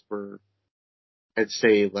 house for, I'd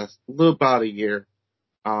say, about a year.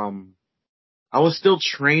 I was still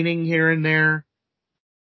training here and there,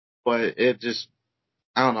 but it just,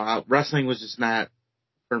 I don't know, wrestling was just not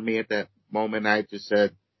for me at that moment. I just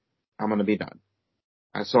said, I'm going to be done.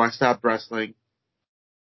 So I stopped wrestling.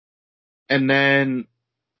 And then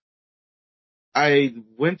I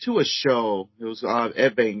went to a show. It was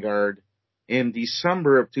at Vanguard in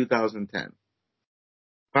December of 2010.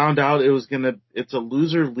 Found out it's a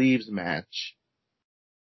loser leaves match.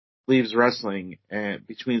 Leaves wrestling and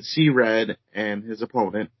between C-Red and his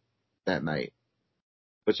opponent that night.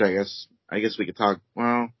 Which I guess we could talk,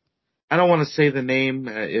 well, I don't want to say the name.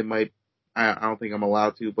 It might, I don't think I'm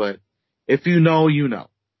allowed to, but if you know, you know.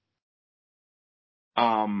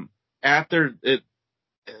 After it,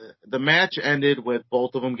 the match ended with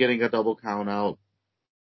both of them getting a double count out,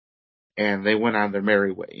 and they went on their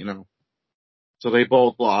merry way, you know. So they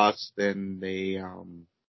both lost, and they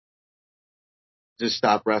just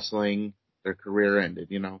stopped wrestling. Their career ended,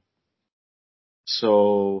 you know.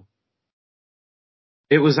 So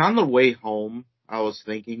it was on the way home. I was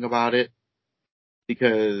thinking about it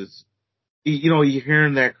because, you know, you're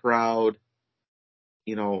hearing that crowd,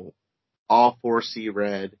 you know, all for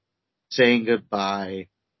C-Red saying goodbye.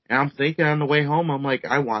 And I'm thinking on the way home, I'm like,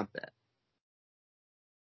 I want that.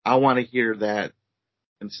 I want to hear that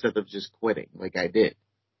instead of just quitting like I did.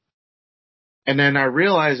 And then I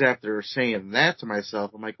realized after saying that to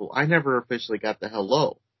myself, I'm like, well, I never officially got the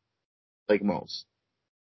hello like most.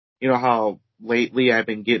 You know how lately I've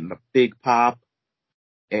been getting a big pop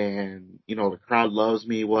and, you know, the crowd loves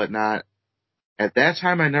me, whatnot. At that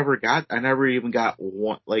time, I never even got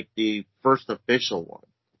one, like the first official one.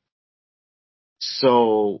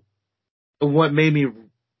 So what made me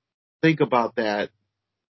think about that,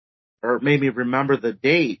 or made me remember the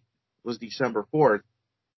date, was December 4th,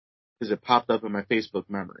 because it popped up in my Facebook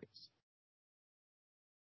memories.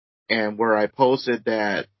 And where I posted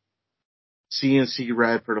that CNC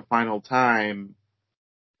Red for the final time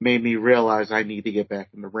made me realize I need to get back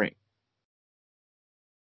in the ring.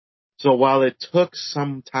 So while it took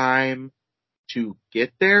some time to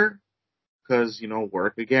get there, because, you know,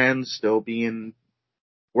 work again, still being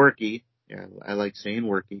worky. Yeah, I like saying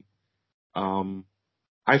worky.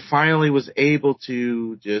 I finally was able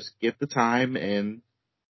to just get the time and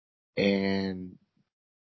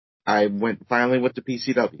I finally went to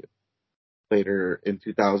PCW later in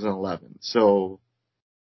 2011. So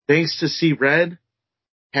thanks to C-Red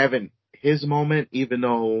having his moment, even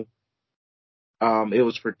though it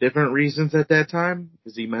was for different reasons at that time,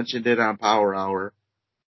 because he mentioned it on Power Hour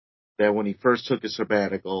that when he first took his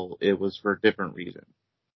sabbatical, it was for a different reason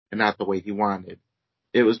and not the way he wanted.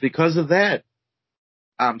 It was because of that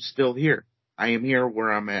I'm still here. I am here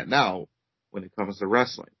where I'm at now when it comes to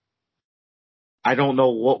wrestling. I don't know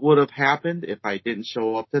what would have happened if I didn't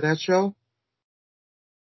show up to that show.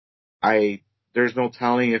 There's no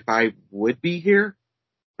telling if I would be here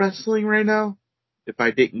wrestling right now if I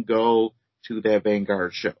didn't go to that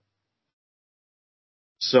Vanguard show.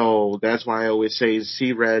 So that's why I always say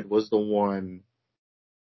C-Red was the one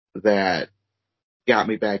that got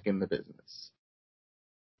me back in the business.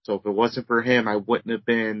 So if it wasn't for him, I wouldn't have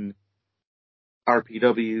been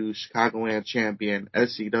RPW Chicagoland champion,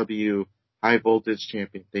 SCW high voltage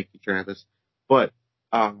champion. Thank you, Travis. But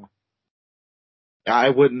I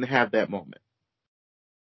wouldn't have that moment.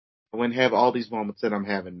 I wouldn't have all these moments that I'm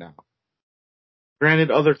having now.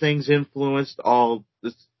 Granted, other things influenced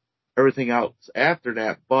everything else after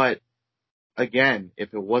that, but again,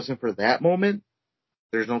 if it wasn't for that moment,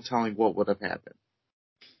 there's no telling what would have happened.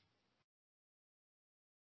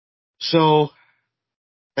 So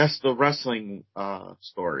that's the wrestling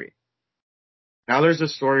story. Now there's a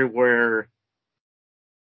story where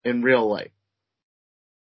in real life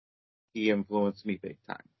he influenced me big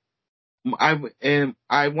time. I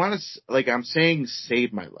want to, like, I'm saying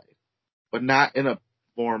save my life, but not in a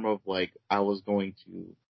form of like I was going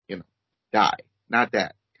to, die. Not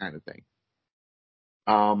that kind of thing.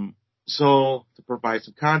 So to provide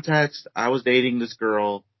some context, I was dating this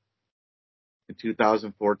girl in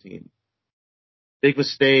 2014. Big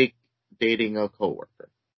mistake, dating a coworker.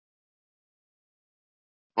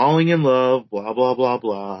 Falling in love, blah, blah, blah,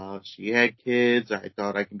 blah. She had kids. I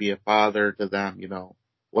thought I could be a father to them,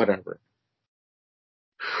 whatever.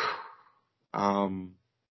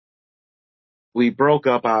 We broke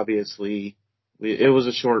up, obviously. It was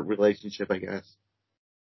a short relationship, I guess.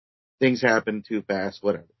 Things happened too fast,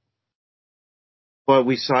 whatever. But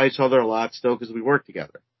we saw each other a lot still because we worked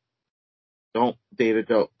together. Don't date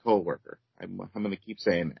a coworker. I'm going to keep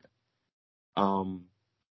saying that.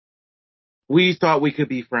 We thought we could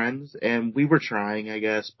be friends, and we were trying, I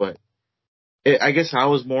guess, but I guess I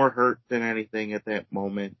was more hurt than anything at that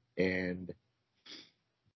moment, and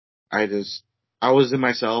I was in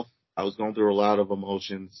myself. I was going through a lot of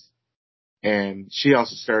emotions, and she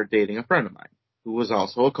also started dating a friend of mine who was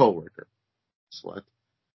also a coworker. Slut.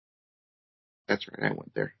 That's right, I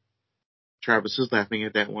went there. Travis is laughing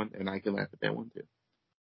at that one, and I can laugh at that one too.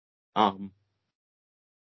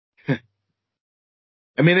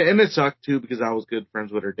 I mean, and it sucked too because I was good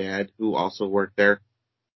friends with her dad, who also worked there.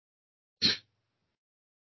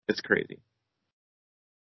 It's crazy.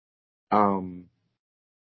 Trying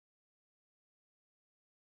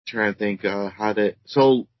to think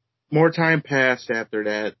so more time passed after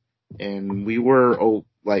that, and we were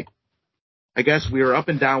I guess we were up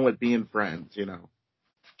and down with being friends,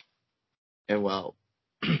 and well,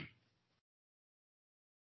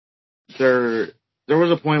 there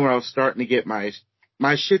was a point where I was starting to get my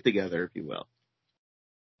shit together, if you will,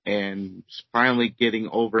 and finally getting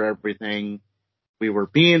over everything. We were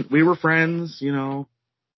friends,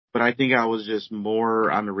 but I think I was just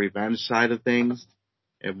more on the revenge side of things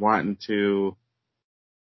and wanting to,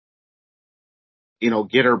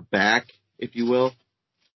 get her back, if you will.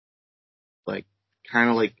 Like, kind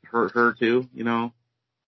of like hurt her too,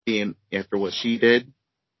 being after what she did.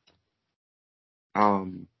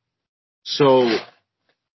 So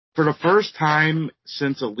for the first time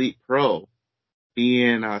since Elite Pro,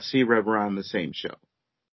 being C-Rev were on the same show.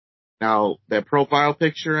 Now, that profile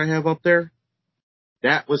picture I have up there,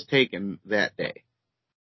 that was taken that day.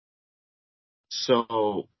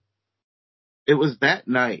 So it was that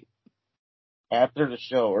night after the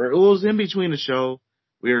show, or it was in between the show.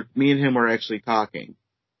 Me and him were actually talking,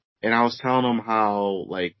 and I was telling him how,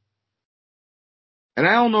 like, and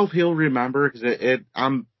I don't know if he'll remember because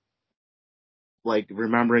I'm like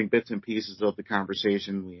remembering bits and pieces of the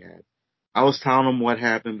conversation we had. I was telling him what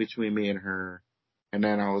happened between me and her, and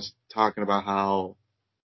then I was talking about how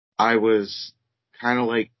I was kind of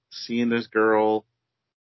like seeing this girl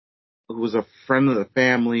who was a friend of the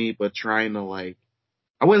family, but trying to, like,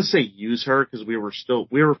 I wouldn't say use her because we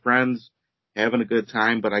were friends, having a good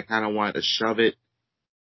time, but I kind of wanted to shove it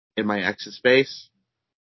in my ex's face.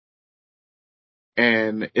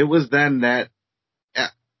 And it was then that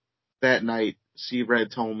night,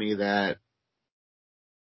 C-Red told me that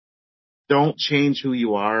don't change who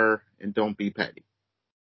you are and don't be petty.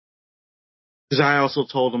 Because I also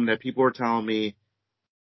told him that people were telling me,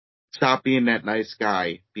 stop being that nice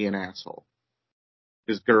guy, be an asshole.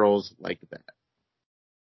 Because girls like that.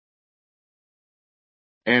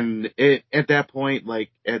 And at that point,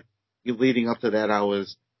 like, leading up to that,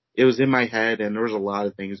 it was in my head, and there was a lot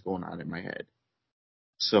of things going on in my head.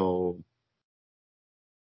 So,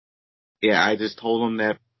 yeah, I just told him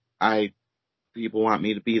that people want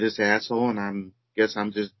me to be this asshole, and guess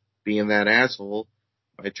I'm just being that asshole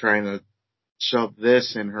by trying to shove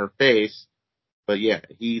this in her face. But yeah,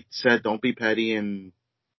 he said, don't be petty and,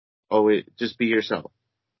 just be yourself.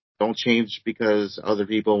 Don't change because other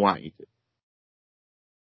people want you to.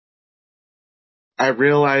 I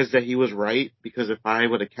realized that he was right, because if I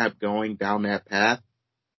would have kept going down that path,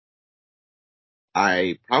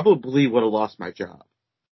 I probably would have lost my job.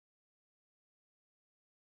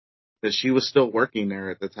 Because she was still working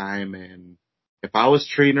there at the time, and if I was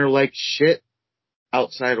treating her like shit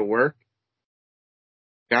outside of work,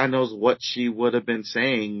 God knows what she would have been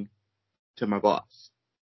saying to my boss.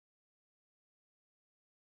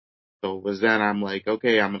 So it was then I'm like,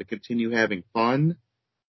 okay, I'm going to continue having fun,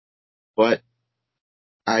 but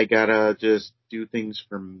I gotta just do things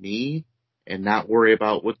for me and not worry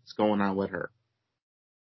about what's going on with her.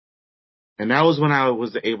 And that was when I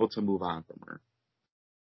was able to move on from her.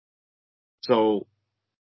 So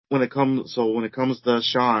when it comes to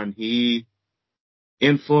Sean, he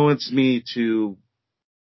influenced me to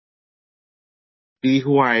be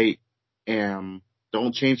who I And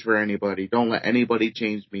don't change for anybody. Don't let anybody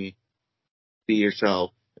change me. Be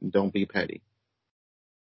yourself and don't be petty.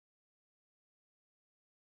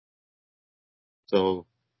 So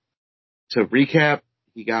to recap,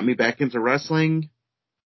 he got me back into wrestling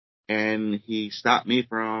and he stopped me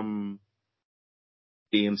from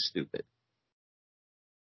being stupid.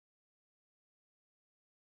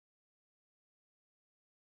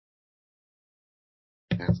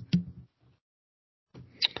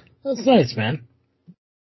 That's nice, man.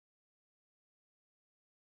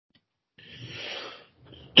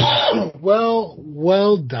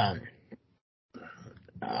 Well done.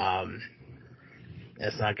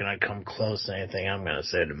 It's not gonna come close to anything I'm gonna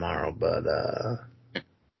say tomorrow, but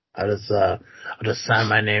I'll just sign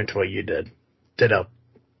my name to what you did. Ditto.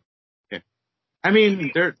 Okay. I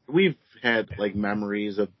mean, we've had like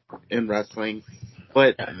memories of in wrestling,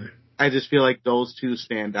 but I just feel like those two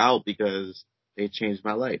stand out because they changed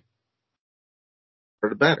my life for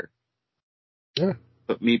the better. Yeah.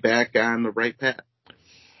 Put me back on the right path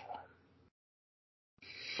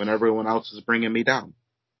when everyone else is bringing me down.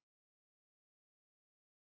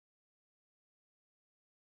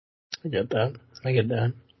 I get that.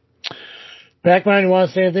 Pac-Man, you want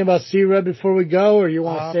to say anything about C-Red before we go, or you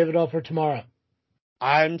want to save it all for tomorrow?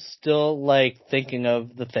 I'm still thinking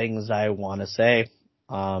of the things I want to say.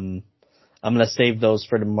 I'm gonna save those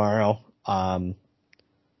for tomorrow.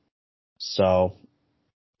 So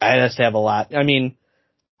I just have a lot. I mean,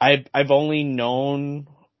 I've only known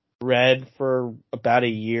Red for about a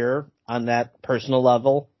year on that personal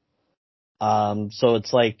level. So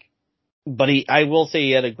it's but I will say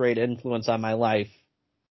he had a great influence on my life,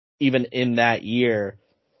 even in that year.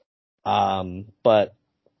 But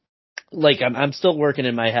I'm still working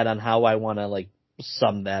in my head on how I want to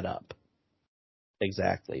sum that up.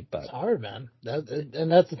 Exactly, but it's hard, man.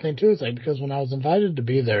 And that's the thing too. It's because when I was invited to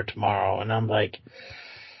be there tomorrow, and I'm like,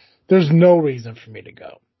 there's no reason for me to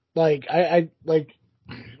go. When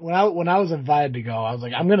I was invited to go, I was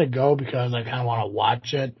like, I'm gonna go because I kind of want to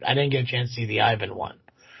watch it. I didn't get a chance to see the Ivan one.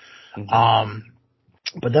 Mm-hmm.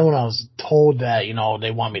 But then when I was told that,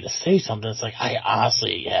 they want me to say something, it's like, I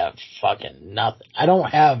honestly have fucking nothing. I don't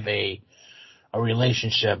have a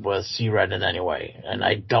relationship with C-Red in any way, and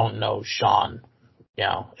I don't know Sean.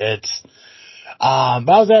 It's, but I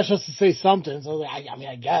was asked just to say something, so I was like,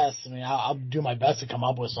 I guess, I'll do my best to come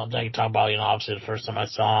up with something. I can talk about, obviously the first time I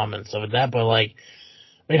saw him and stuff like that,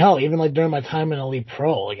 but hell, even during my time in Elite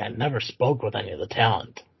Pro, I never spoke with any of the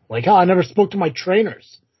talent. Hell, I never spoke to my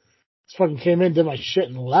trainers. Just fucking came in, did my shit,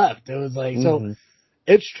 and left. It was so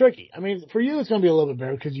it's tricky. For you, it's going to be a little bit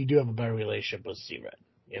better because you do have a better relationship with C-Red.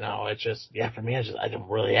 It's just, for me, I don't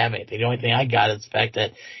really have anything. The only thing I got is the fact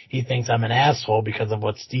that he thinks I'm an asshole because of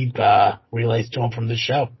what Steve relays to him from the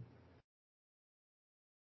show.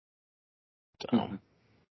 So,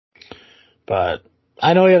 but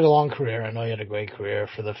I know he had a long career. I know he had a great career.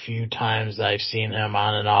 For the few times I've seen him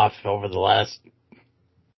on and off over the last,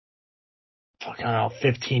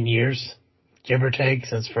 15 years, give or take,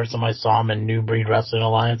 since first time I saw him in New Breed Wrestling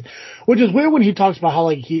Alliance, which is weird when he talks about how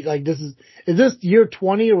is this year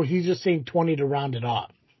 20 or he's just saying 20 to round it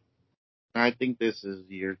off? I think this is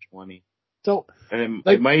year 20. So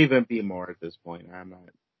it might even be more at this point. I'm not.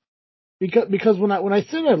 Because when I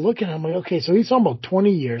sit there looking at him, I'm like, okay, so he's talking about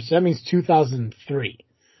 20 years. So that means 2003.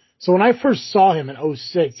 So when I first saw him in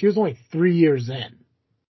 2006, he was only 3 years in.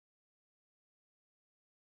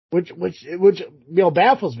 Which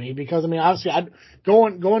baffles me because obviously I'd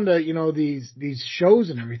going to these shows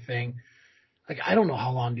and everything. I don't know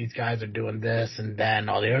how long these guys are doing this and then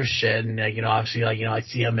all the other shit, and obviously I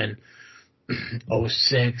see him in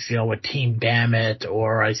 2006, with Team Dammit,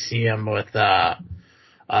 or I see him with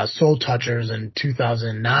Soul Touchers in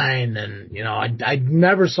 2009, and I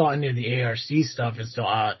never saw any of the ARC stuff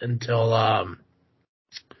until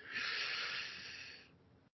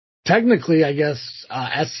technically, I guess,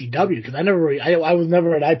 SCW, because I was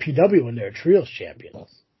never at IPW when they were Trios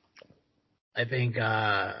champions. I think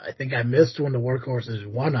I missed when the Workhorses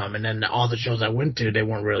won them, and then all the shows I went to, they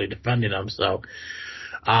weren't really defending them. So,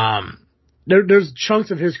 there's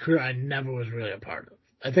chunks of his career I never was really a part of.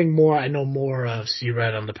 I know more of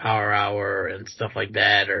C-Red on the Power Hour and stuff like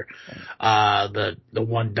that, or the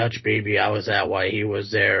one Dutch baby I was at while he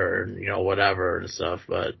was there, or, whatever and stuff.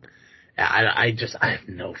 But I have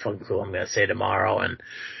no fucking clue what I'm gonna say tomorrow, and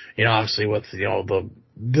obviously with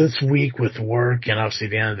this week with work and obviously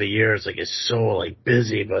the end of the year is it's so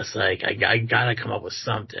busy, but it's I gotta come up with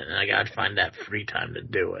something and I gotta find that free time to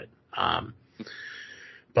do it.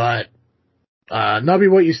 But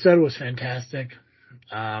Nubby, what you said was fantastic.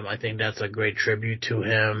 I think that's a great tribute to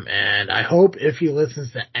him, and I hope if he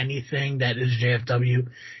listens to anything that is JFW,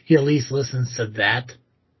 he at least listens to that.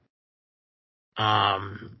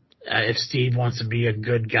 If Steve wants to be a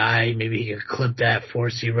good guy, maybe he could clip that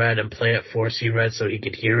 4C Red and play it 4C Red so he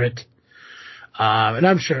could hear it. And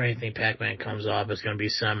I'm sure anything Pac-Man comes off is going to be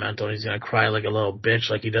sentimental. He's going to cry like a little bitch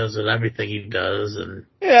like he does with everything he does. And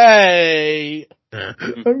Yay!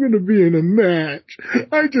 I'm going to be in a match.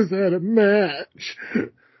 I just had a match.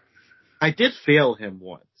 I did fail him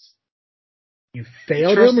once. You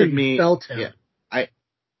failed him or you felt him? Yeah, I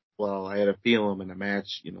had to feel him in a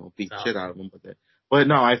match, beat shit out of him with it. But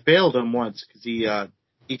no, I failed him once because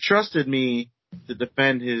he trusted me to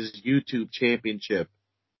defend his YouTube championship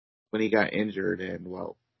when he got injured, and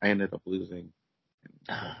well, I ended up losing.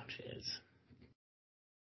 Oh, jeez.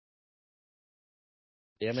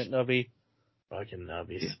 Damn it, Nubby. Fucking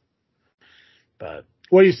nubbies. Yeah. But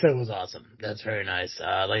what you said was awesome. That's very nice.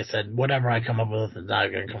 Like I said, whatever I come up with is not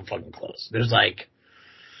going to come fucking close. There's like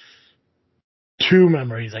 2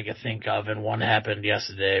 memories I could think of, and one happened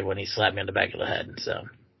yesterday when he slapped me on the back of the head. So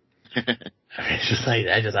it's just like,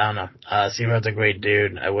 I don't know. C-Rod's a great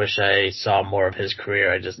dude. I wish I saw more of his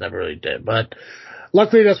career. I just never really did. But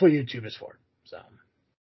luckily that's what YouTube is for. So.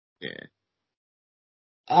 Yeah.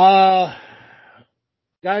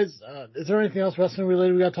 Guys, is there anything else wrestling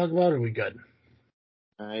related we got to talk about, or are we good?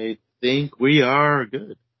 I think we are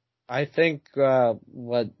good. I think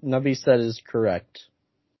what Nubby said is correct.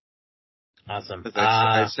 Awesome.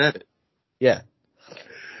 I said it. Yeah.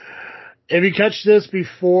 If you catch this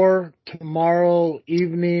before tomorrow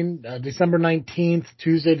evening, December 19th,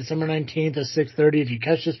 Tuesday, December 19th at 6:30, if you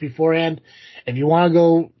catch this beforehand, if you want to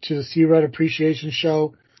go to the C-Red Appreciation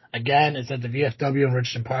Show, again, it's at the VFW in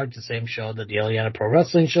Richmond Park, the same show that the Eliana Pro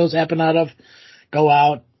Wrestling shows happen out of. Go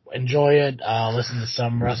out, enjoy it, listen to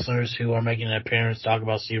some wrestlers who are making an appearance, talk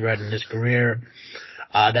about C-Red and his career.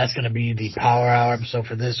 That's going to be the Power Hour episode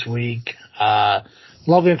for this week.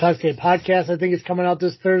 Lovely Intoxicated Podcast, I think it's coming out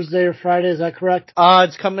this Thursday or Friday, is that correct?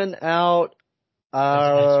 It's coming out,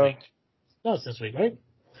 That's next week. No, it's this week, right?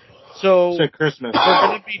 So, It's at Christmas. we're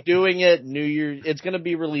going to be doing it New Year. It's going to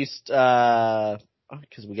be released,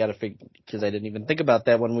 because we got to figure, because I didn't even think about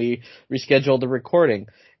that when we rescheduled the recording.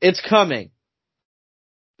 It's coming.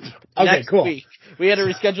 Okay, Next cool. week. We had to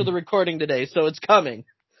reschedule the recording today, so it's coming.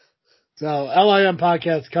 So LIM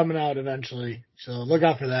podcast coming out eventually. So look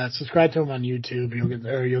out for that. Subscribe to him on YouTube. You'll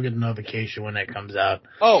get a notification when that comes out.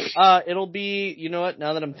 Oh, it'll be, you know what,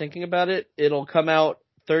 now that I'm thinking about it, it'll come out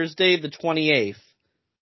Thursday the 28th.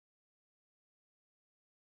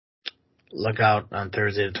 Look out on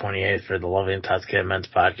Thursday the 28th for the Lovely Intoxicated Men's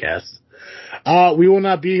podcast. We will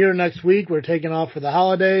not be here next week. We're taking off for the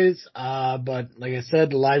holidays. But like I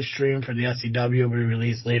said, the live stream for the SCW will be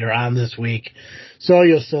released later on this week. So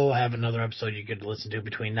you'll still have another episode you could listen to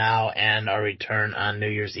between now and our return on New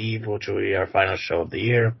Year's Eve, which will be our final show of the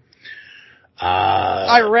year.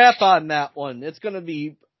 I rap on that one. It's gonna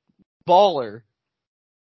be baller.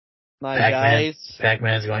 Guys.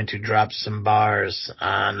 Pac-Man's going to drop some bars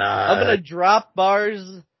on, I'm gonna drop bars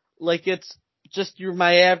like it's just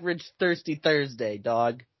my average Thirsty Thursday,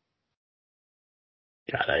 dog.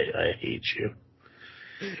 God, I hate you.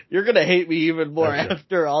 You're gonna hate me even more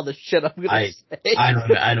after all the shit I'm gonna say.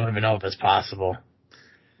 I don't even know if it's possible.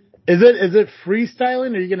 Is it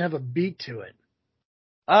freestyling, or are you gonna have a beat to it?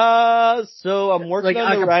 So I'm working like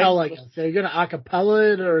on the acapella, right. So you're gonna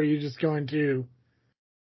acapella it, or are you just going to?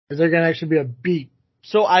 Is there gonna actually be a beat?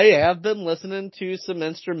 So I have been listening to some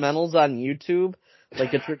instrumentals on YouTube,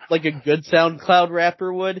 like a good SoundCloud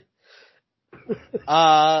rapper would.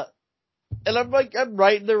 And I'm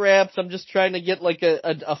writing the raps. I'm just trying to get like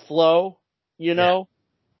a flow, you know?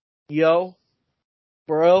 Yeah. Yo,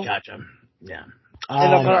 bro. Gotcha. Yeah.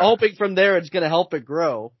 And I'm hoping from there it's gonna help it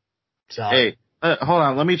grow. So, hey, hold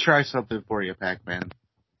on. Let me try something for you, Pac-Man.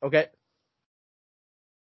 Okay.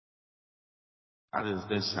 How does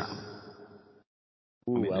this sound?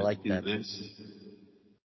 Ooh, I like that. This.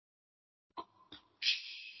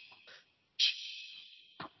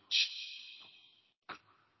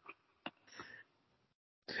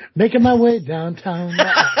 making my way downtown.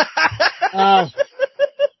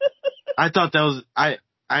 I thought that was I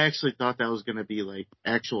actually thought that was gonna be like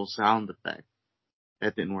actual sound effect.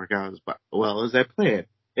 That didn't work out as well as I planned.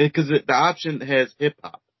 Because the option has hip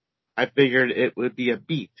hop. I figured it would be a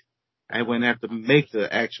beat. I wouldn't have to make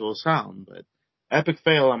the actual sound, but epic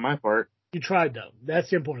fail on my part. You tried though. That's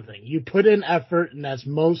the important thing. You put in effort, and that's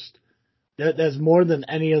more than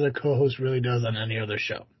any other co-host really does on any other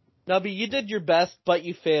show. Nubby, you did your best, but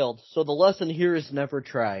you failed. So the lesson here is never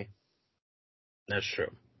try. That's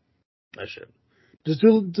true. That's true. Just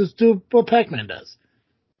do what Pac-Man does.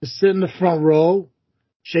 Just sit in the front row,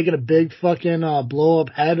 shaking a big fucking blow up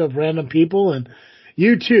head of random people, and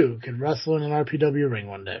you too could wrestle in an RPW ring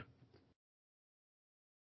one day.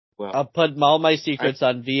 Well, I'll put all my secrets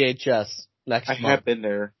on VHS next month. I have been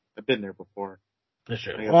there. I've been there before. That's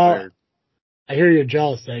true. I got Well, tired. I hear you're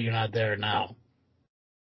jealous that you're not there now.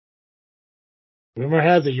 Rumor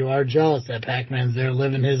has it you are jealous that Pac-Man's there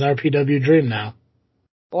living his RPW dream now.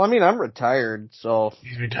 Well, I mean, I'm retired, so.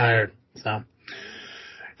 He's retired, so.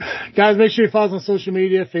 Guys, make sure you follow us on social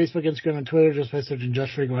media, Facebook, Instagram, and Twitter, just by searching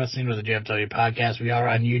Just Freaking Wrestling or the JFW Podcast. We are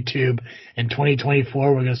on YouTube. In 2024,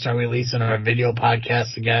 we're going to start releasing our video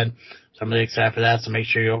podcasts again. So I'm really excited for that. So make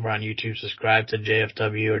sure you're over on YouTube, subscribe to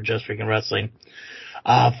JFW or Just Freaking Wrestling.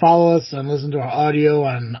 Follow us and listen to our audio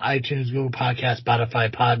on iTunes, Google Podcasts,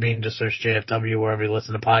 Spotify, Podbean. Just search JFW wherever you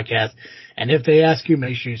listen to podcasts. And if they ask you,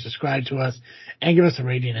 make sure you subscribe to us and give us a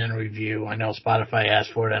rating and a review. I know Spotify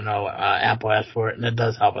asked for it. I know Apple asked for it, and it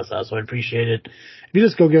does help us out, so I appreciate it. If you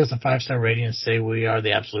just go give us a 5-star rating and say we are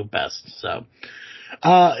the absolute best. So,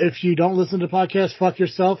 if you don't listen to podcasts, fuck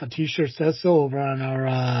yourself. A t-shirt says so over on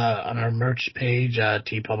our merch page,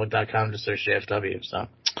 tpublic.com. Just search JFW. So.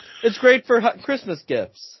 It's great for Christmas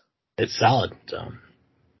gifts. It's solid. So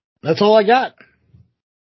that's all I got.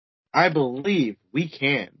 I believe we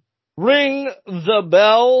can Ring the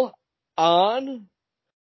bell on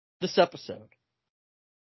this episode.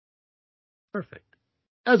 Perfect.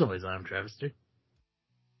 As always, I'm Travis T.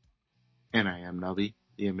 And I am Nubby,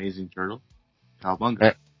 the amazing turtle.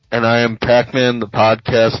 Cowbunga. And I am Pac-Man, the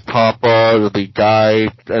podcast papa, the guy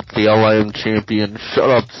at the LIM champion. Shut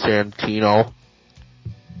up, Santino.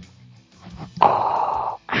 Okay,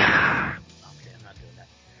 I'm not doing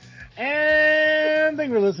that. And thank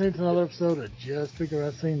you for listening to another episode of Just Freaking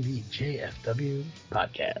Wrestling, the JFW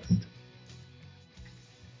podcast.